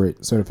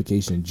separate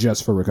certification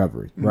just for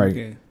recovery, right?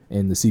 Okay.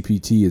 And the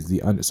CPT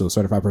is so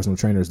certified personal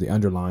trainer is the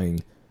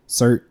underlying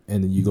cert,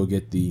 and then you go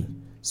get the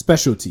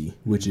specialty,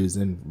 which is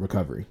in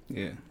recovery.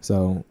 Yeah.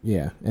 So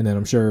yeah, and then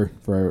I'm sure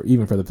for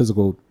the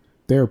physical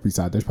therapy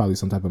side, there's probably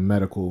some type of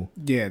medical,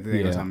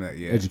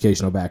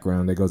 educational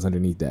background that goes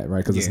underneath that, right?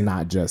 Because it's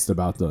not just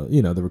about the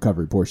the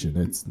recovery portion.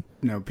 It's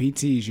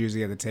PTs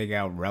usually have to take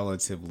out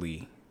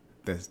relatively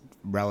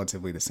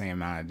the same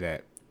amount of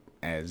debt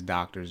as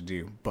doctors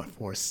do, but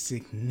for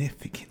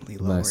significantly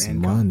lower less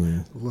income,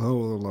 money,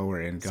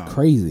 lower income. It's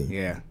crazy.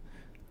 Yeah.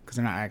 Because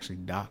they're not actually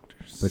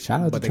doctors. But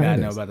shout out to they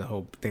trainers. They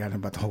gotta know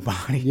about the whole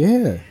body.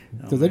 Yeah,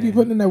 because they be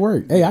putting in that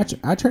work. Hey,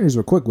 our trainers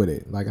were quick with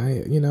it. Like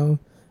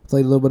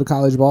played a little bit of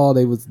college ball.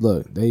 They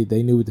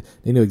knew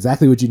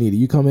exactly what you needed.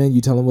 You come in,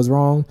 you tell them what's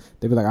wrong.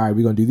 They be like, all right,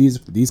 we're gonna do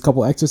these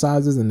couple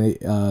exercises, and they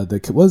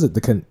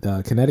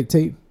the kinetic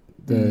tape.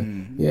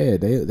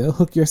 They'll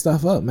hook your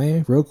stuff up,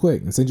 man, real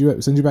quick, and send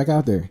you back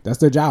out there. That's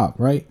their job,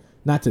 right?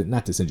 Not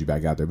to send you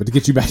back out there, but to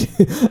get you back.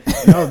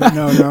 No.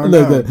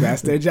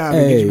 That's their job. To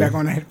get you back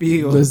on that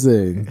field.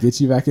 Listen, get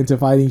you back into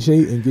fighting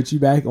shape and get you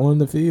back on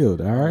the field.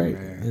 All right,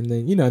 and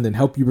then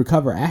help you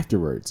recover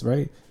afterwards,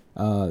 right?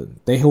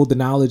 They hold the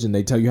knowledge and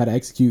they tell you how to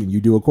execute, and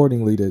you do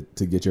accordingly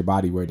to get your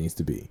body where it needs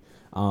to be.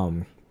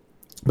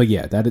 But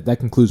yeah, that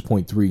concludes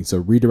point 3.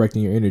 So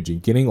redirecting your energy,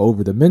 getting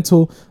over the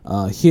mental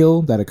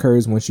hill that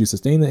occurs once you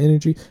sustain the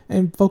energy,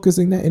 and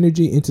focusing that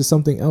energy into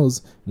something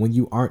else when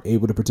you aren't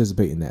able to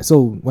participate in that.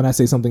 So when I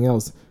say something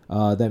else,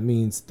 that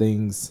means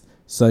things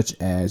such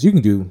as you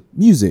can do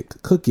music,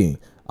 cooking,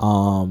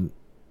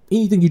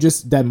 anything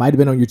that might have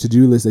been on your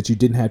to-do list that you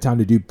didn't have time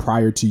to do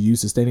prior to you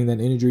sustaining that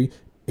energy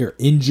or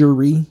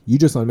injury. You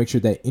just want to make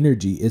sure that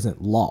energy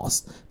isn't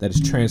lost, that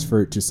it's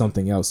transferred to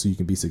something else so you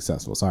can be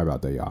successful. Sorry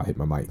about that, y'all. I hit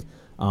my mic.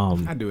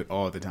 I do it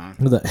all the time.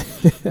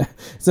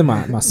 It's in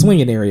my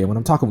swinging area when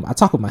I talk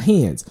with my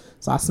hands,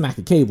 so I smack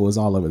a cable. It's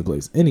all over the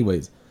place.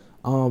 Anyways,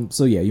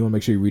 so yeah, you want to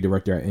make sure you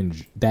redirect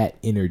that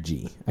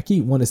energy. I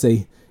keep want to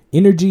say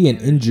energy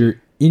and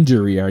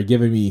injury are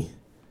giving me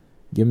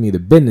the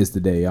business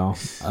today, y'all.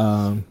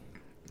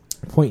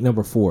 Point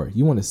number 4,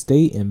 you want to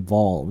stay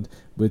involved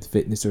with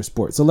fitness or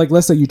sports. So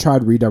let's say you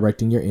tried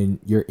redirecting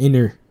your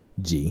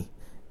energy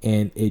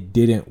and it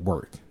didn't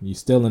work. You're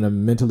still in a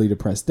mentally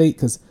depressed state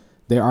because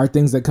there are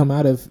things that come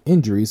out of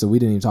injury. So we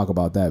didn't even talk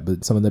about that,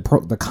 but some of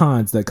the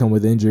cons that come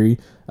with injury,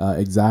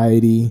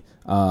 anxiety,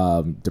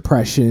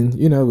 depression,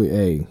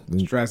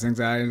 stress,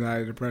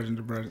 anxiety,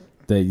 depression.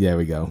 There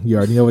we go. You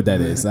already know what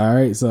that is. All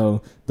right.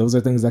 So those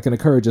are things that can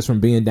occur just from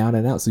being down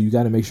and out. So you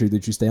got to make sure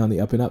that you stay on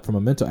the up and up from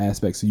a mental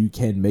aspect so you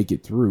can make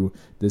it through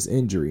this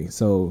injury.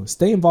 So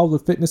stay involved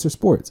with fitness or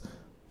sports.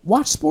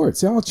 Watch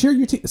sports, y'all. Cheer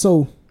your team.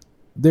 So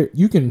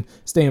you can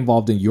stay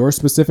involved in your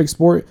specific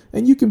sport,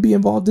 and you can be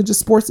involved in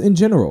just sports in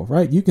general,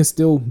 right? You can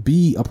still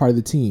be a part of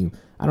the team.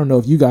 I don't know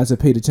if you guys have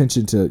paid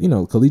attention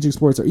to, collegiate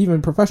sports or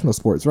even professional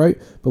sports,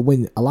 right? But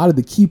when a lot of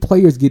the key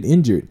players get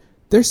injured,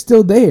 they're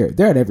still there.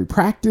 They're at every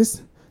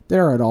practice.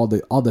 They're at all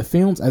the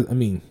films. I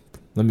mean,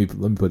 let me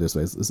put it this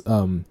way. It's,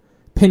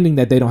 pending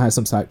that they don't have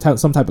some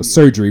type of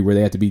surgery where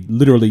they have to be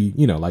literally,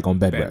 like on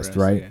bed rest,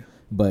 right? Yeah.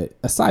 But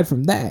aside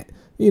from that,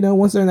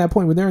 once they're in that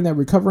point where they're in that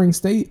recovering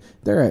state,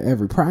 they're at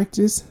every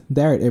practice,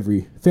 they're at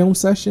every film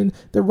session,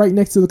 they're right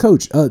next to the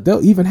coach.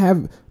 They'll even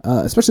have,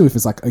 especially if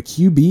it's like a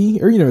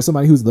QB or,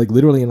 somebody who's like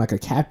literally in like a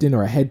captain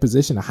or a head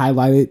position, a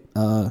highlighted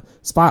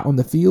spot on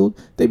the field,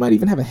 they might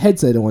even have a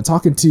headset on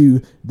talking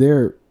to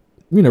their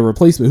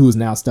replacement who's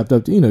now stepped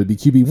up to, to be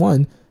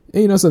QB1,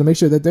 so to make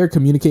sure that they're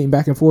communicating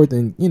back and forth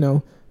and,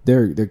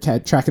 they're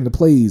tracking the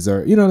plays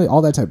or,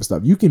 all that type of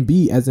stuff. You can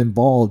be as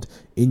involved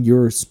in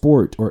your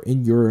sport or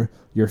in your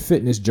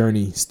fitness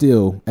journey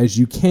still as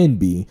you can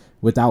be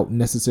without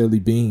necessarily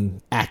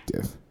being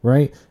active,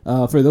 right?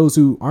 For those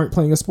who aren't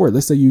playing a sport,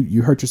 let's say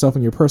you hurt yourself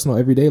in your personal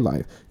everyday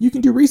life, you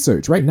can do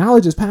research, right?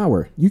 Knowledge is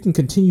power. You can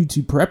continue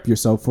to prep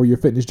yourself for your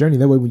fitness journey.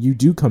 That way, when you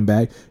do come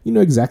back, you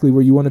know exactly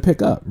where you want to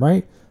pick up,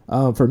 right?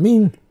 For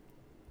me,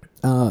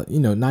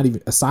 not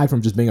even aside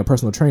from just being a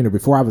personal trainer,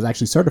 before I was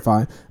actually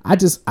certified,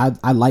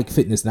 I like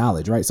fitness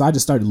knowledge, right? So I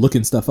just started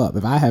looking stuff up.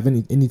 If I have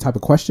any type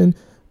of question,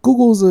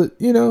 Google's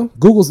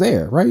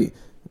there, right?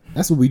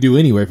 That's what we do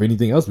anyway for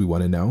anything else we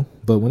want to know.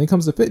 But when it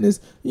comes to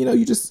fitness,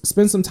 you just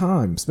spend some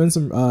time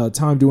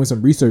doing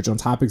some research on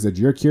topics that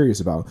you're curious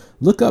about.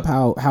 Look up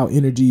how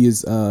energy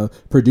is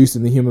produced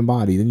in the human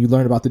body. Then you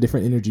learn about the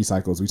different energy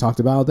cycles. We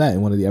talked about that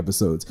in one of the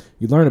episodes.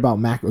 You learn about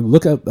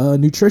look up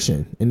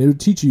nutrition, and it'll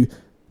teach you.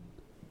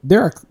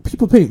 There are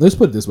people paying. Let's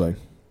put it this way.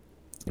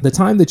 The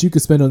time that you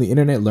could spend on the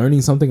internet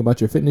learning something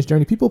about your fitness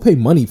journey, people pay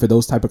money for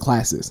those type of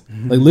classes.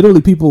 Mm-hmm. Like literally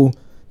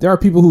there are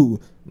people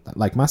who,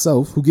 like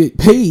myself, who get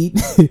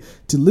paid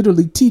to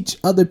literally teach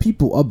other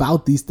people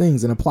about these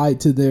things and apply it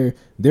to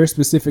their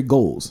specific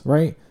goals,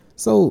 right?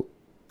 So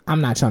I'm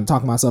not trying to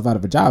talk myself out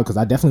of a job, because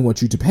I definitely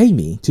want you to pay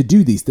me to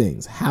do these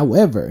things.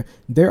 However,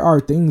 there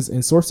are things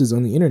and sources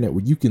on the internet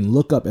where you can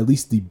look up at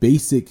least the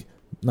basic,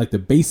 like the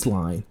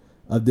baseline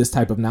of this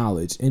type of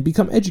knowledge and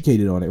become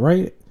educated on it,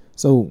 right?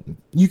 So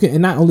you can,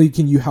 and not only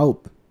can you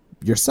help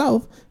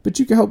yourself, but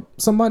you can help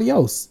somebody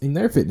else in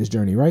their fitness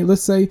journey, right?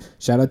 Let's say,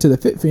 shout out to the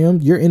Fit Fam,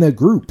 you're in a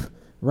group,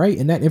 right?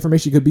 And that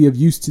information could be of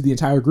use to the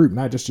entire group,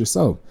 not just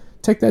yourself.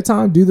 Take that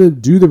time, do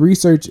the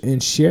research,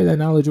 and share that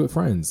knowledge with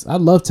friends. I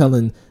love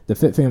telling the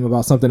Fit Fam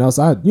about something else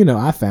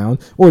I found,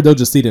 or they'll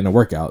just see it in a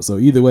workout. So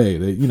either way,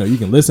 you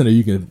can listen or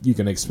you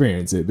can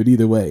experience it, but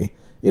either way,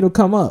 it'll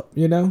come up,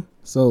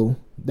 So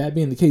that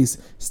being the case,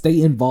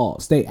 stay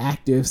involved, stay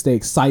active, stay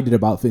excited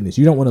about fitness.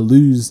 You don't want to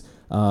lose,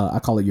 I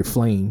call it your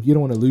flame. You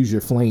don't want to lose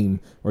your flame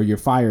or your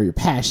fire, your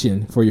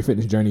passion for your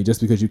fitness journey just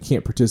because you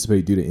can't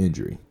participate due to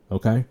injury.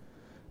 Okay.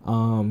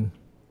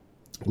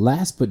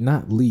 Last but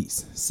not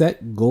least,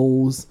 set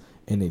goals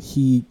and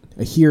adhere.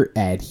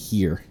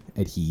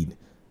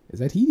 Is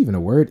adhere even a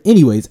word?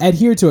 Anyways,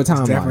 adhere to a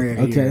timeline. Definitely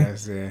adhere. Okay.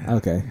 Yes, yeah.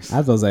 Okay. I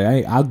was gonna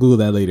say I'll Google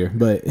that later,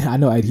 but I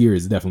know adhere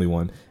is definitely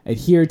one.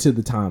 Adhere to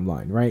the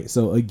timeline, right?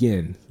 So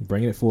again,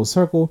 bringing it full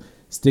circle,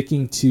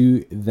 sticking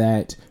to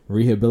that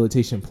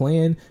rehabilitation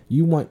plan.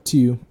 You want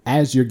to,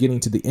 as you're getting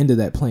to the end of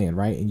that plan,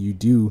 right, and you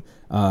do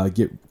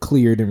get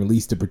cleared and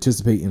released to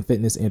participate in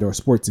fitness and or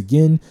sports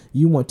again,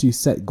 you want to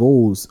set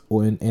goals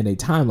and a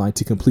timeline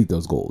to complete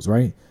those goals,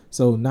 right?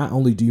 So not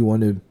only do you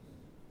want to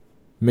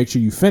make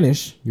sure you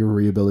finish your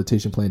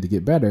rehabilitation plan to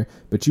get better,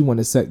 but you want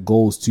to set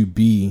goals to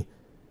be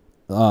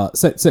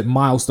set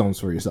milestones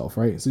for yourself,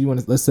 right? So you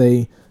want to, let's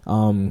say,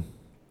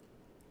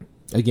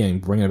 again,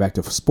 bringing it back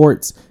to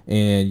sports,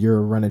 and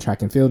you're running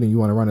track and field and you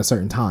want to run a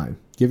certain time.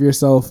 Give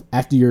yourself,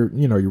 after your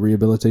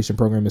rehabilitation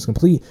program is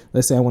complete,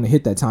 let's say I want to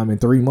hit that time in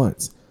 3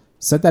 months.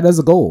 Set that as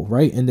a goal,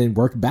 right? And then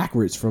work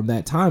backwards from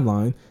that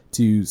timeline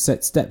to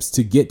set steps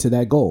to get to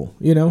that goal.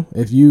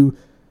 If you,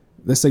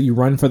 let's say you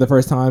run for the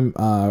first time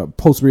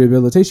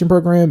post-rehabilitation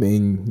program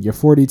and your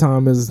 40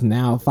 time is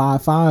now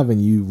 5.5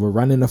 and you were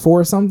running a 4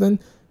 or something,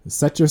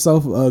 set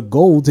yourself a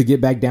goal to get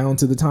back down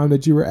to the time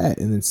that you were at,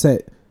 and then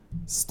set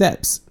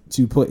steps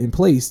to put in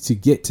place to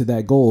get to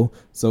that goal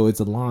so it's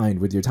aligned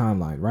with your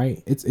timeline,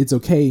 right? It's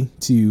okay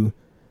to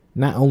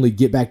not only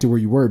get back to where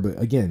you were,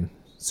 but again,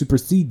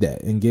 supersede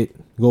that and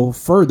go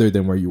further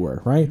than where you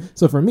were, right?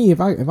 So for me, if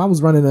I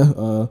was running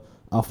a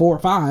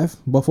 4.5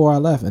 before I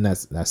left, and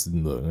that's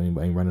look, I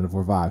ain't running a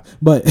 4.5,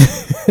 but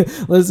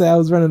let's say I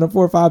was running a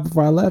 4.5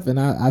 before I left, and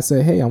I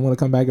said, hey, I want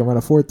to come back and run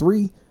a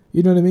 4.3.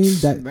 You know what I mean?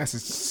 That's a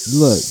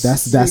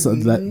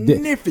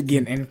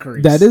significant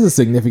increase. That is a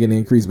significant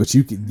increase, but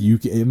you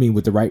can, I mean,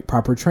 with the right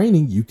proper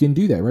training, you can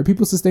do that, right?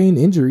 People sustain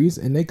injuries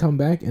and they come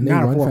back and they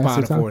run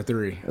faster. Not a 4.5 to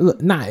 4.3.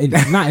 Look, not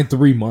in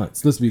 3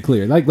 months. Let's be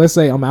clear. Like, let's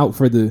say I'm out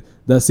for the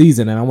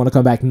season and I want to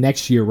come back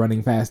next year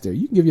running faster.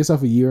 You can give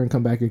yourself a year and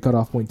come back and cut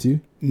off 0.2.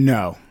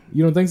 No,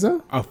 you don't think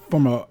so?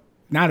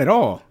 Not at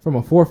all. From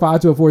a 4.5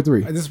 to a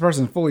 4.3. Is this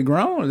person fully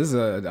grown? Or this is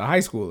a high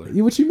schooler?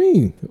 What you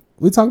mean?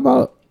 We talking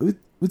about.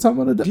 We're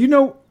talking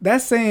about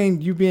that's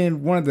saying you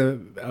being one of the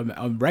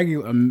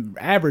regular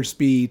average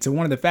speed to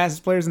one of the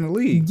fastest players in the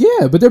league.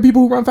 Yeah, but there are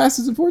people who run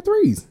faster than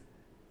 4.3s.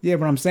 Yeah,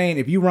 but I'm saying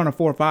if you run a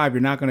 4.5,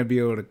 you're not going to be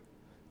able to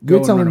go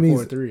and run a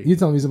 4.3. You're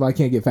telling me somebody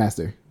can't get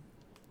faster?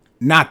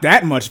 Not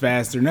that much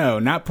faster. No,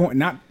 not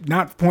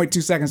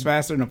 0.2 seconds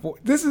faster than a 4.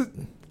 This is.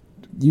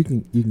 You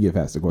can get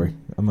faster, Corey.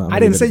 I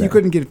didn't say you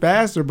couldn't get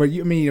faster, but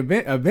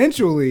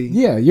eventually.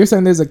 Yeah, you're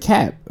saying there's a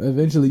cap.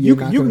 Eventually, you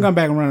can come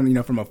back and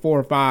run, from a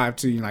 4.5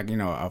 to a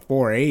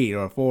 4.8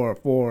 or a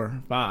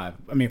 4.45.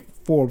 I mean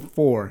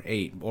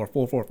 4.48 or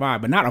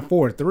 4.45, but not a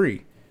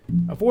 4.3.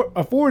 A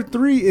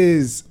 4.3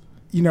 is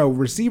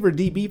receiver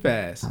DB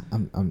fast.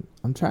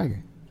 I'm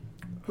tracking.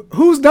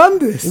 Who's done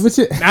this?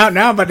 Now I'm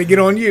about to get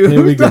on you.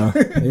 Here we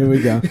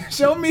go.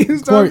 Show me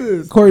who's done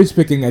this. Corey's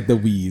picking at the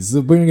W's.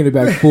 So bringing it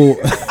back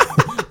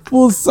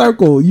full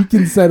circle. You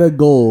can set a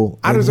goal.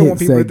 I just don't want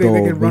people to think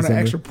they can run an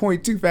extra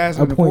 0.2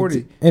 faster than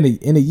 40 in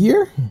a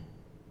year.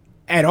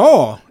 At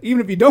all,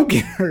 even if you don't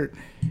get hurt.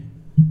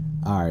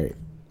 All right,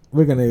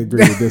 we're gonna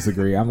agree to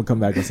disagree. I'm gonna come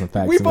back with some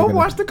facts. We both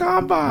watched the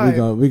combine.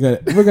 We're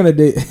gonna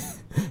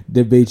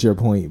debate your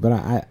point, but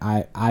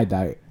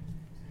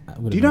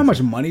Do you know how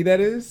much money that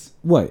is?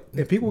 What?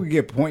 If people could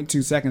get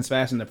 0.2 seconds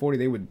faster than 40,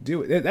 they would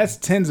do it. That's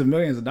tens of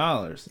millions of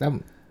dollars.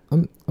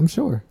 I'm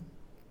sure.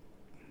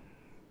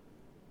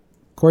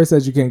 Corey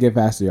says you can't get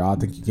faster, y'all. I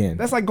think you can.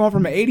 That's like going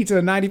from an 80 to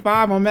a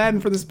 95 on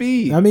Madden for the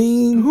speed. I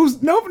mean,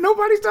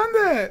 nobody's done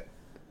that.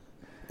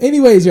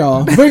 Anyways,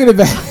 y'all, bringing it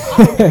back.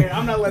 Okay,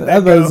 I'm not letting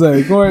that That's go.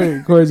 what I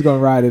say. Corey's gonna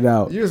ride it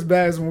out. You're as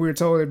bad as when we were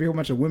told there'd be a whole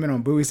bunch of women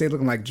on Bowie State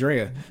looking like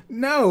Drea.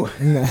 No.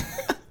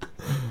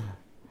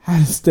 How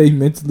to stay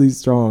mentally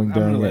strong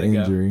during let an it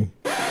go. injury.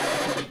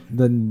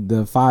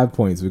 The 5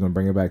 points, we're gonna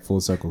bring it back full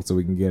circle so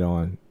we can get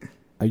on.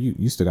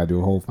 You still gotta do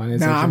a whole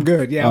finance Nah, section? I'm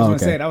good. Yeah, I was gonna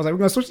say it. I was like, we're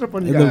gonna switch it up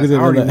on you guys. I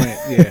already went.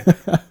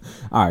 Yeah.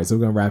 All right, so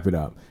we're gonna wrap it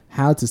up.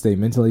 How to stay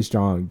mentally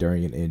strong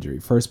during an injury.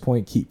 First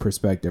point, keep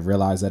perspective.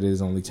 Realize that it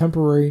is only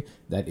temporary,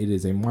 that it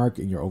is a mark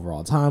in your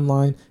overall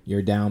timeline.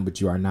 You're down, but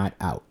you are not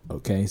out.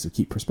 Okay, so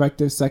keep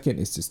perspective. Second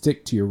is to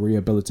stick to your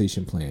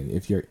rehabilitation plan.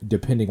 If you're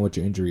depending on what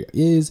your injury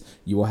is,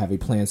 you will have a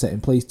plan set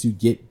in place to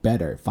get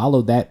better.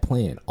 Follow that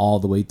plan all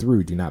the way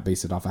through. Do not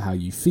base it off of how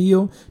you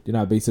feel. Do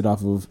not base it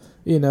off of,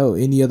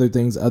 any other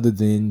things other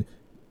than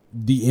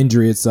the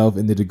injury itself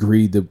and the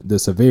degree, the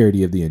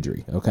severity of the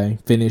injury. Okay,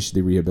 finish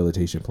the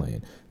rehabilitation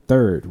plan.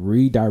 Third,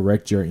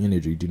 redirect your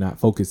energy. Do not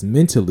focus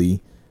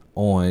mentally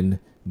on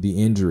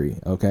the injury.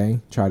 Okay,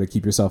 try to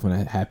keep yourself in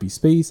a happy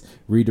space.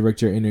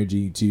 Redirect your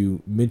energy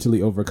to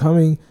mentally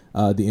overcoming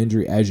the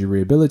injury as you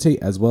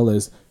rehabilitate, as well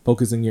as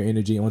focusing your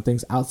energy on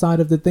things outside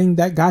of the thing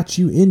that got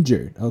you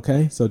injured.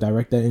 Okay, so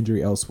direct that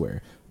injury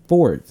elsewhere.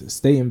 Fourth,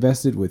 stay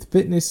invested with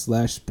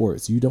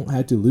fitness/sports. You don't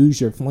have to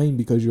lose your flame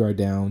because you are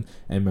down.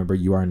 And remember,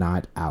 you are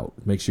not out.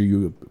 Make sure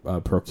you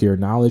procure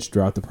knowledge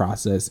throughout the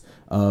process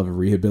of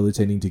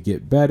rehabilitating to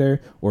get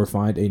better, or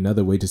find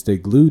another way to stay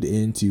glued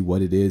into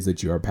what it is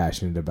that you are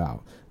passionate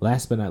about.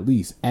 Last but not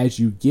least, as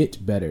you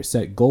get better,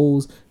 set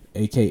goals,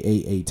 aka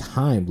a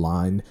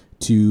timeline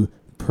to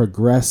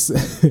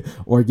progress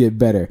or get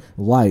better,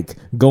 like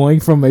going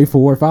from a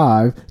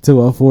 4.5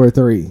 to a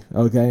 4.3.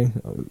 Okay,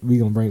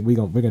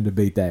 we're gonna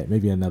debate that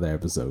maybe another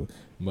episode,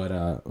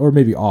 but or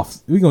maybe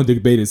we're gonna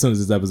debate it as soon as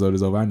this episode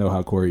is over. I know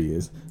how Corey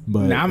is,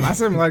 but Nah, I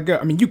said like,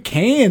 I mean, you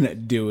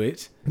can do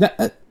it.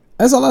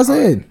 That's all I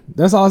said.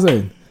 That's all I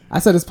said. I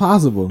said it's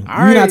possible. You're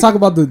right. not talking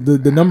about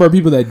the number of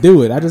people that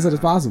do it. I just said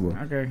it's possible.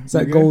 Okay,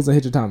 Set you goals and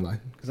hit your timeline.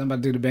 Because I'm about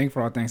to do the bank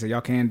fraud thing, so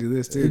y'all can do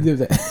this too. Since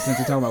we're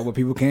talking about what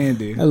people can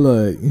do. Hey,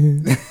 look,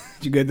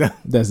 You good though?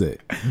 that's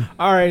it.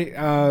 All right.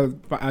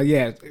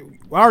 Yeah,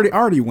 I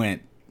already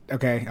went.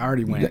 Okay, I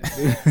already went.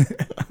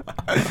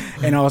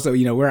 And also,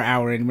 we're an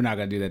hour in. We're not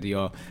gonna do that to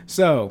y'all.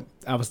 So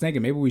I was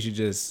thinking maybe we should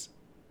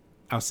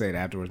I'll say it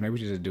afterwards. Maybe we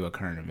should just do a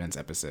current events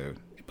episode.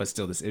 But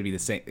still, it'd be the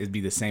same. It'd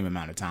be the same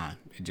amount of time.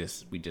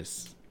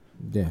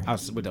 Yeah. I'll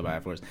split up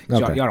afterwards.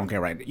 Okay. Y'all don't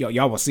care, right?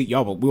 Y'all will see.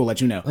 We'll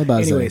let you know.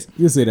 Anyways,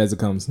 you'll see it as it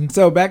comes.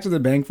 So back to the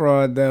bank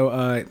fraud,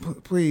 though.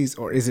 Please,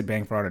 or is it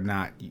bank fraud or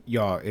not?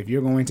 Y'all, if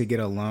you're going to get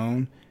a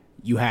loan,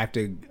 you have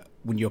to.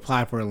 When you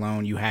apply for a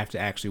loan, you have to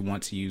actually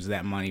want to use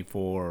that money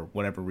for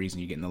whatever reason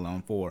you're getting the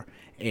loan for.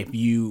 If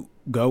you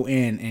go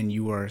in and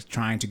you are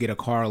trying to get a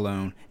car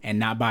loan and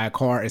not buy a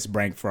car, it's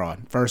bank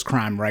fraud. First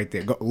crime right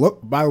there. Go look.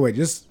 By the way,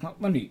 just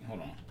let me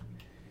hold on.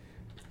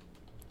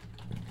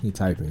 He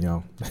typing,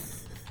 y'all.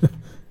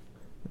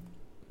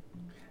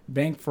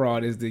 Bank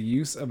fraud is the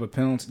use of a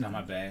penalty. No,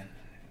 my bad.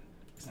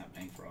 It's not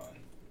bank fraud.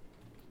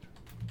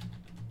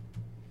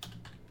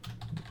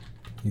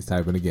 He's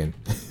typing again.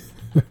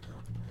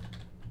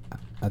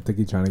 I think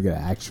he's trying to get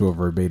an actual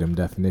verbatim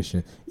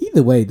definition.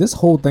 Either way, this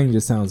whole thing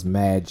just sounds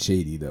mad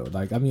shady, though.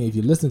 Like, I mean, if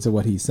you listen to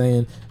what he's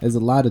saying, there's a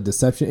lot of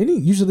deception.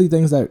 Usually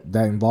things that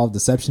involve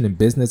deception in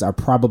business are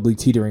probably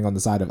teetering on the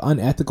side of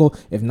unethical,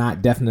 if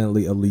not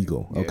definitely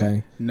illegal, okay?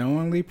 Yeah.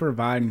 Knowingly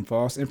providing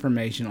false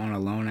information on a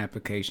loan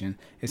application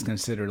is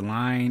considered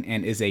lying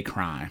and is a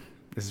crime.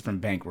 This is from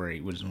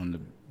Bankrate, which is one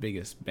of the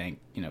biggest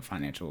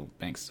financial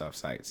bank stuff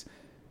sites.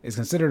 It's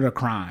considered a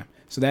crime.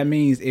 So that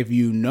means if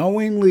you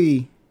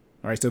knowingly...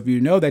 All right, so if you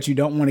know that you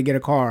don't want to get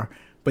a car,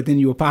 but then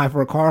you apply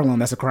for a car loan,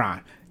 that's a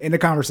crime. In the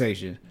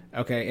conversation.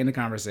 Okay, in the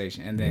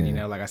conversation. And then,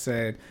 like I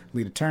said,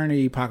 lead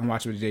attorney, pocket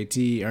watch with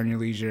JT, earn your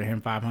leisure, him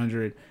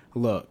 500.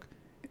 Look,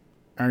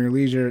 earn your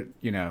leisure,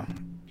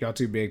 y'all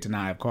too big to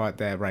not have caught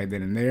that right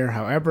then and there.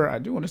 However, I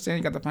do understand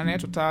you got the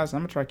financial ties. So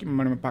I'm going to try to keep my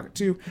money in my pocket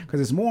too,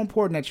 because it's more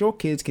important that your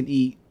kids can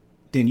eat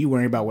than you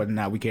worry about whether or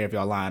not we care if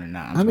y'all lying or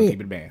not. I'm just gonna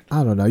keep it banned.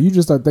 I don't know. You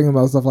just start thinking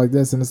about stuff like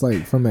this, and it's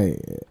like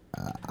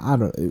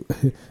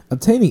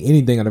obtaining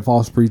anything under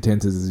false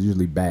pretenses is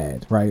usually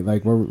bad, right?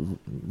 Like,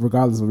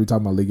 regardless of what we're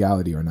talking about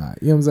legality or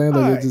not. You know what I'm saying?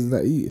 Like, it's just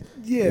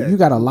if you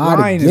got a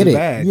lie to get it.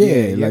 Bad.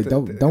 Yeah, like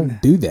don't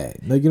do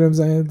that. Like, you know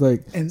what I'm saying?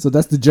 Like, so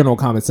that's the general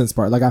common sense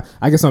part. Like,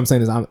 I guess what I'm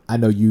saying is I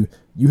know you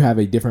have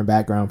a different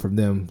background from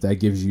them that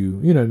gives you,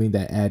 you know what I mean,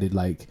 that added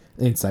like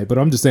insight, but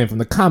I'm just saying from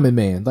the common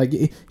man. Like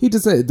he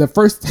just said the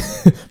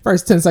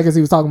first 10 seconds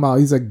he was talking about,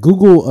 he said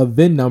Google a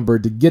VIN number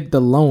to get the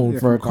loan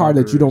for a car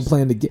that you don't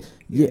plan to get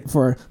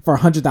for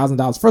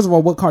 $100,000. First of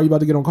all, what car are you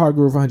about to get on Car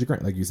Guru for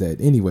 $100,000? Like you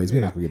said. Anyways,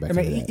 we're not gonna get back to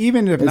that.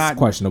 Even if it's not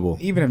questionable,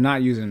 even if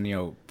not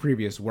using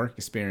previous work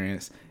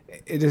experience.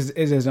 It just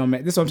don't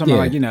make this is what I'm talking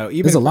about. Like,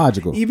 even it's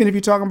illogical. Even if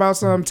you're talking about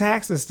some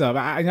taxes stuff,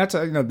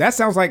 that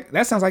sounds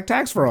like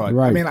tax fraud.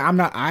 Right. I mean,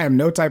 I have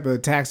no type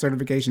of tax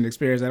certification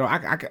experience at all.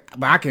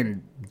 I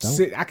can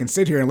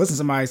sit here and listen to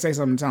somebody say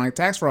something sound like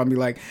tax fraud and be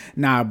like,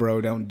 nah,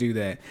 bro, don't do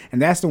that.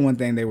 And that's the one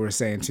thing they were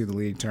saying to the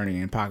lead attorney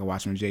and Pocket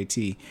Watchman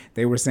JT.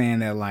 They were saying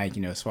that, like,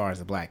 as far as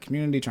the black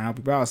community trying to help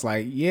people out, it's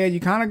like, yeah,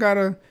 you kind of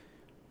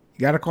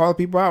gotta call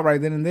people out right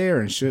then and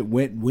there. And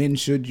when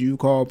should you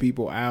call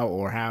people out,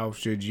 or how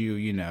should you,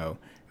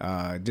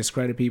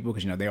 discredit people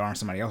because they are on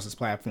somebody else's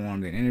platform,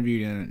 then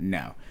interviewed them?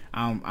 No,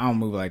 I don't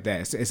move like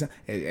that.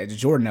 It's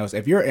Jordan knows.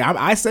 If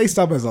I say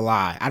stuff as a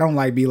lie. I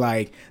don't be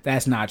like,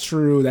 that's not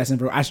true.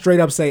 I straight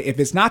up say, if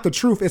it's not the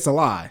truth, it's a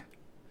lie.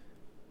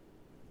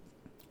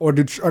 Or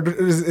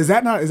is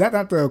that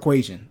not the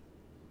equation?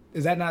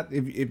 Is that not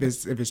if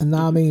it's?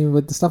 No, I mean,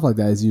 with the stuff like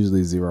that, it's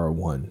usually 0 or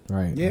 1,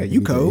 right? Yeah, like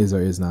you code is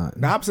or is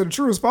not. The opposite of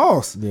true is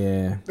false.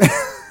 Yeah.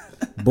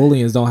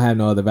 Booleans don't have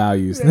no other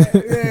values.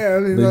 Yeah, I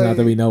mean, not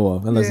that we know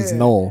of, unless it's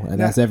null, and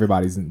that's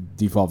everybody's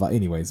default.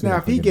 Anyways. Now,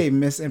 if he gave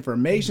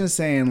misinformation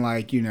saying,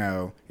 like,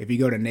 if you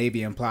go to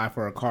Navy and apply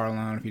for a car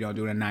loan, if you don't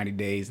do it in 90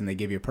 days and they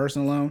give you a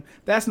personal loan,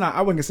 that's not.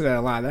 I wouldn't consider that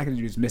a lie. That could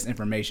use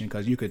misinformation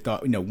because you could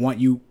thought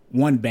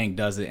one bank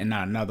does it and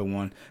not another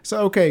one.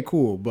 So okay,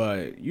 cool,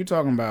 but you're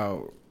talking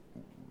about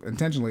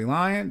intentionally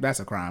lying, that's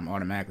a crime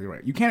automatically,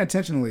 right? You can't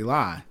intentionally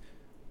lie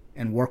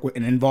and work with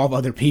and involve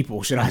other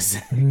people, should I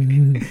say.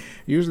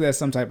 Usually that's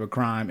some type of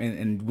crime,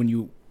 and when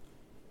you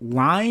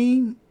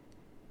lying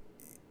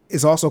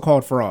is also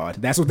called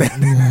fraud. That's what that's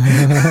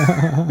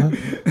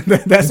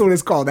what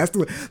it's called. That's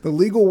the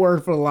legal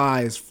word for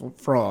lie is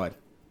fraud.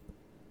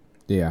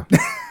 Yeah.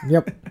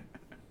 Yep.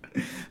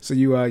 So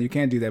you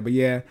can't do that. But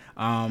yeah,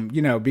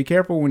 be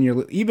careful when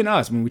you're, even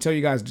us, when we tell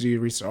you guys to do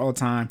your research all the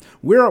time,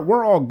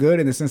 we're all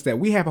good in the sense that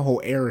we have a whole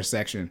error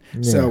section.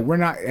 Yeah. So we're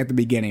not at the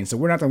beginning. So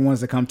we're not the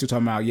ones that come to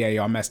talking about, yeah,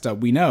 y'all messed up.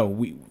 We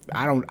know.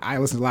 I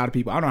listen to a lot of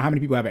people. I don't know how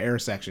many people have an error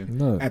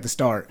section at the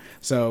start.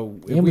 So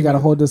and we got a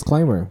whole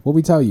disclaimer. What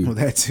we tell you? Well,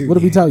 that too. What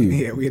did we tell you?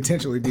 Yeah, we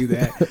intentionally do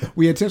that.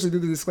 We intentionally do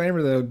the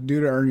disclaimer though,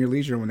 due to Earn Your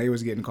Leisure, when they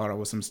was getting caught up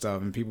with some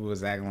stuff and people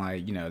was acting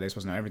like, they're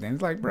supposed to know everything.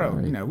 It's like, bro,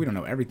 right. We don't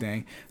know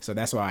everything. So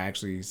that's why I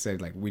actually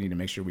said, like, we need to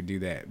make sure we do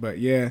that. But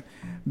yeah,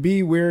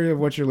 be wary of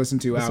what you're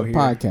listening to out here. It's a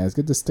podcast.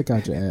 Get the stick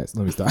out your ass.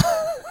 Let me stop.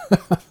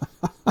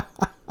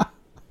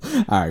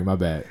 All right, my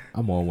bad.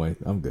 I'm on one.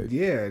 I'm good.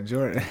 Yeah,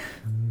 Jordan.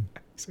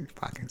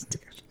 Podcast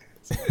stick out your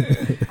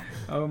ass.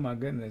 Oh my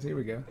goodness. Here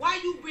we go. Why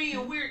you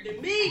being weird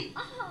to me?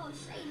 Oh,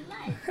 say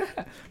less.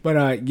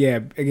 But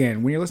yeah,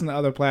 again, when you're listening to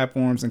other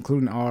platforms,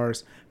 including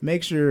ours,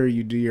 make sure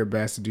you do your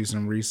best to do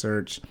some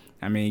research.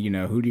 I mean,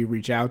 who do you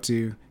reach out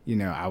to?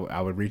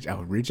 I would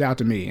reach out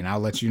to me and I'll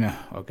let you know.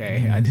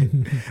 Okay.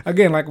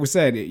 Again, like we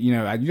said, you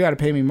got to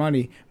pay me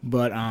money,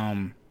 but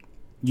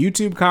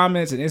YouTube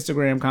comments and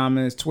Instagram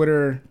comments,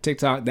 Twitter,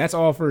 TikTok, that's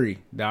all free.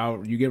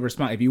 You get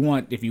response if you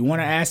want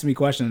to ask me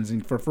questions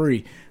for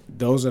free.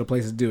 Those are the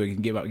places to do it. You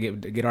can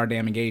get our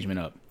damn engagement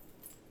up.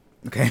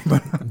 Okay,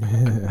 but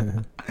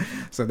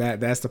so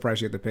that's the price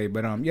you have to pay.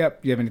 But yep.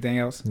 You have anything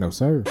else? No,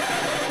 sir.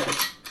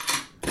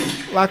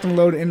 Locked and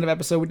loaded. End of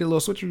episode. We did a little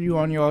switch review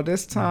on y'all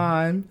this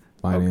time.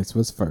 Finance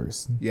was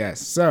first.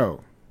 Yes.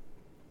 So,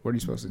 what are you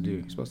supposed to do?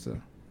 You're supposed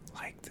to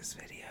like this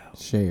video,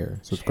 share,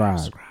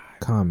 subscribe,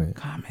 comment,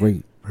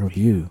 rate,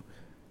 review,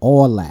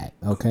 all that.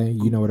 Okay,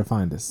 you know where to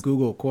find us.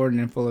 Google Corden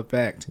in Full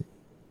Effect.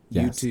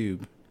 Yes.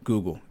 YouTube.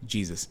 Google.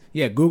 Jesus.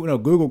 Yeah.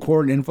 Google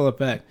Corden in Full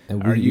Effect.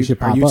 And our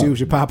YouTube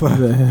should pop up.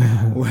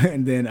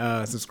 And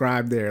then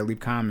subscribe there. Leave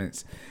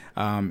comments.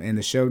 In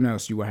the show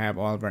notes, you will have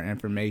all of our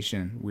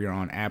information. We are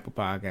on Apple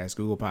Podcasts,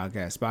 Google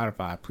Podcasts,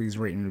 Spotify. Please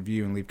rate and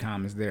review and leave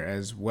comments there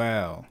as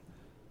well.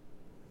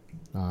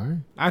 All right.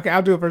 Okay,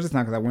 I'll do it first this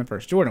time because I went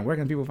first. Jordan, where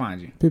can people find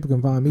you? People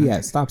can find me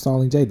at Stop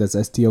Stalling J. That's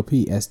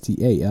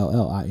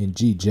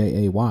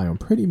STOPSTALLINGJAY on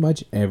pretty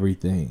much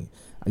everything.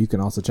 You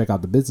can also check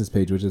out the business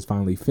page, which is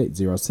Finally Fit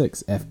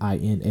 06,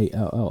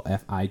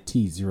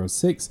 FINALLFIT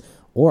 06,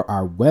 or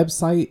our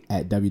website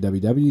at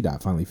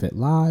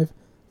www.finallyfitlive.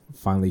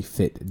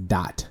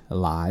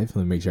 finallyfit.live. Let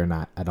me make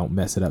sure I don't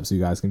mess it up so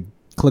you guys can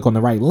click on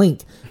the right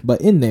link. But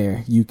in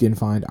there, you can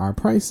find our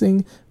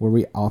pricing where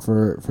we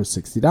offer for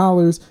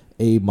 $60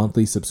 a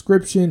monthly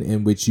subscription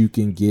in which you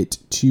can get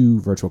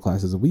 2 virtual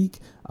classes a week,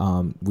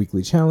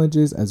 weekly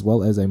challenges, as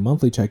well as a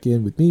monthly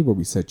check-in with me where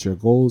we set your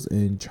goals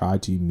and try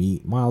to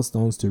meet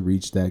milestones to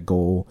reach that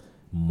goal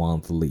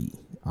monthly.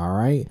 All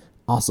right.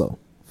 Also,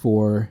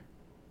 for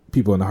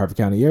people in the Harford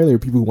County area, or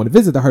people who want to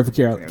visit the Harford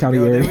County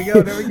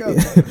area. There we go.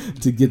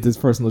 To get this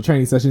personal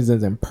training sessions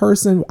in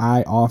person,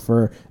 I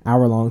offer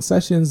hour-long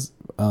sessions.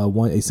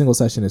 A single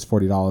session is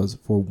 $40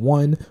 for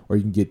one, or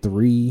you can get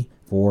 3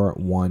 for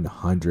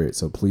 $100.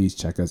 So please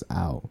check us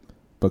out.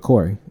 But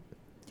Corey,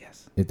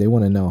 if they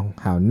want to know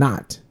how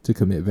not to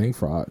commit bank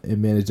fraud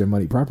and manage their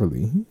money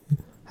properly,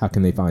 how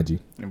can they find you?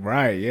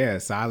 Right. Yeah.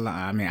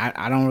 I mean,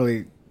 I don't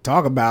really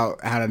talk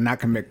about how to not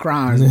commit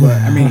crimes, but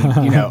I mean,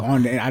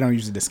 I don't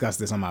usually discuss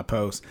this on my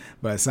posts,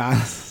 but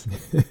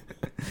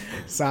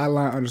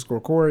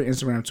sideline_Corey,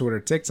 Instagram, Twitter,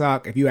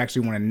 TikTok. If you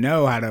actually want to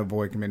know how to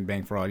avoid committing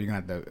bank fraud, you're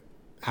going to have to.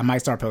 I might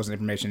start posting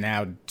information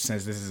now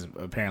since this is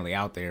apparently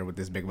out there with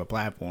this big of a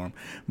platform.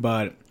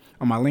 But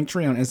on my link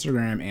tree on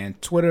Instagram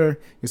and Twitter,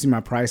 you'll see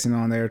my pricing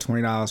on there: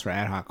 $20 for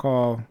ad hoc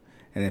call,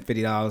 and then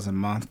 $50 a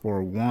month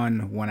for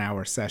 1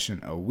 1-hour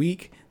session a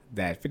week.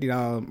 That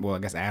 $50, well, I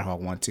guess ad hoc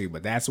one too,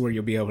 but that's where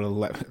you'll be able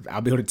to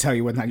I'll be able to tell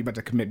you whether or not you're about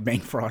to commit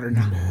bank fraud or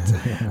not.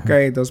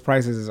 Okay, those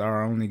prices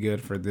are only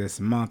good for this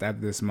month.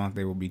 After this month,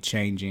 they will be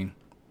changing.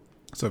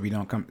 So if you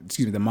don't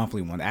the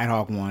monthly one, the ad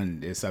hoc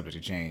one is subject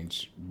to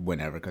change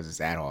whenever because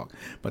it's ad hoc.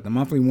 But the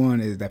monthly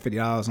one is that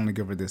 $50 only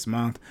good for this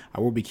month.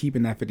 I will be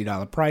keeping that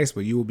 $50 price,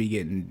 but you will be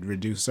getting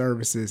reduced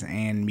services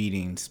and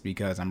meetings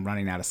because I'm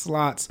running out of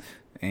slots.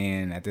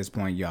 And at this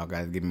point, y'all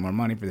got to give me more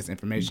money for this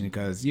information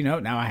because,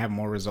 now I have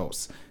more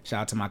results.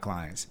 Shout out to my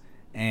clients.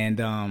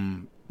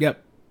 And,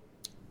 yep.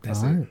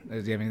 That's it. Do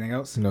you have anything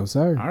else? No,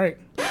 sir. All right.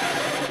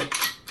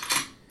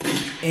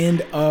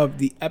 End of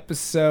the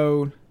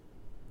episode.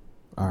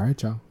 All right,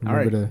 y'all.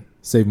 Remember to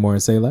save more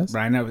and say less.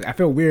 Right now, I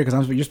feel weird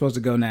because you're supposed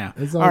to go now.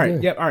 It's all right.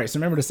 good. Yep. All right. So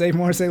remember to save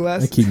more and say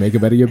less. And keep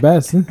making better your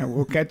best. And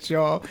we'll catch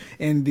y'all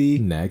in the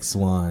next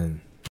one.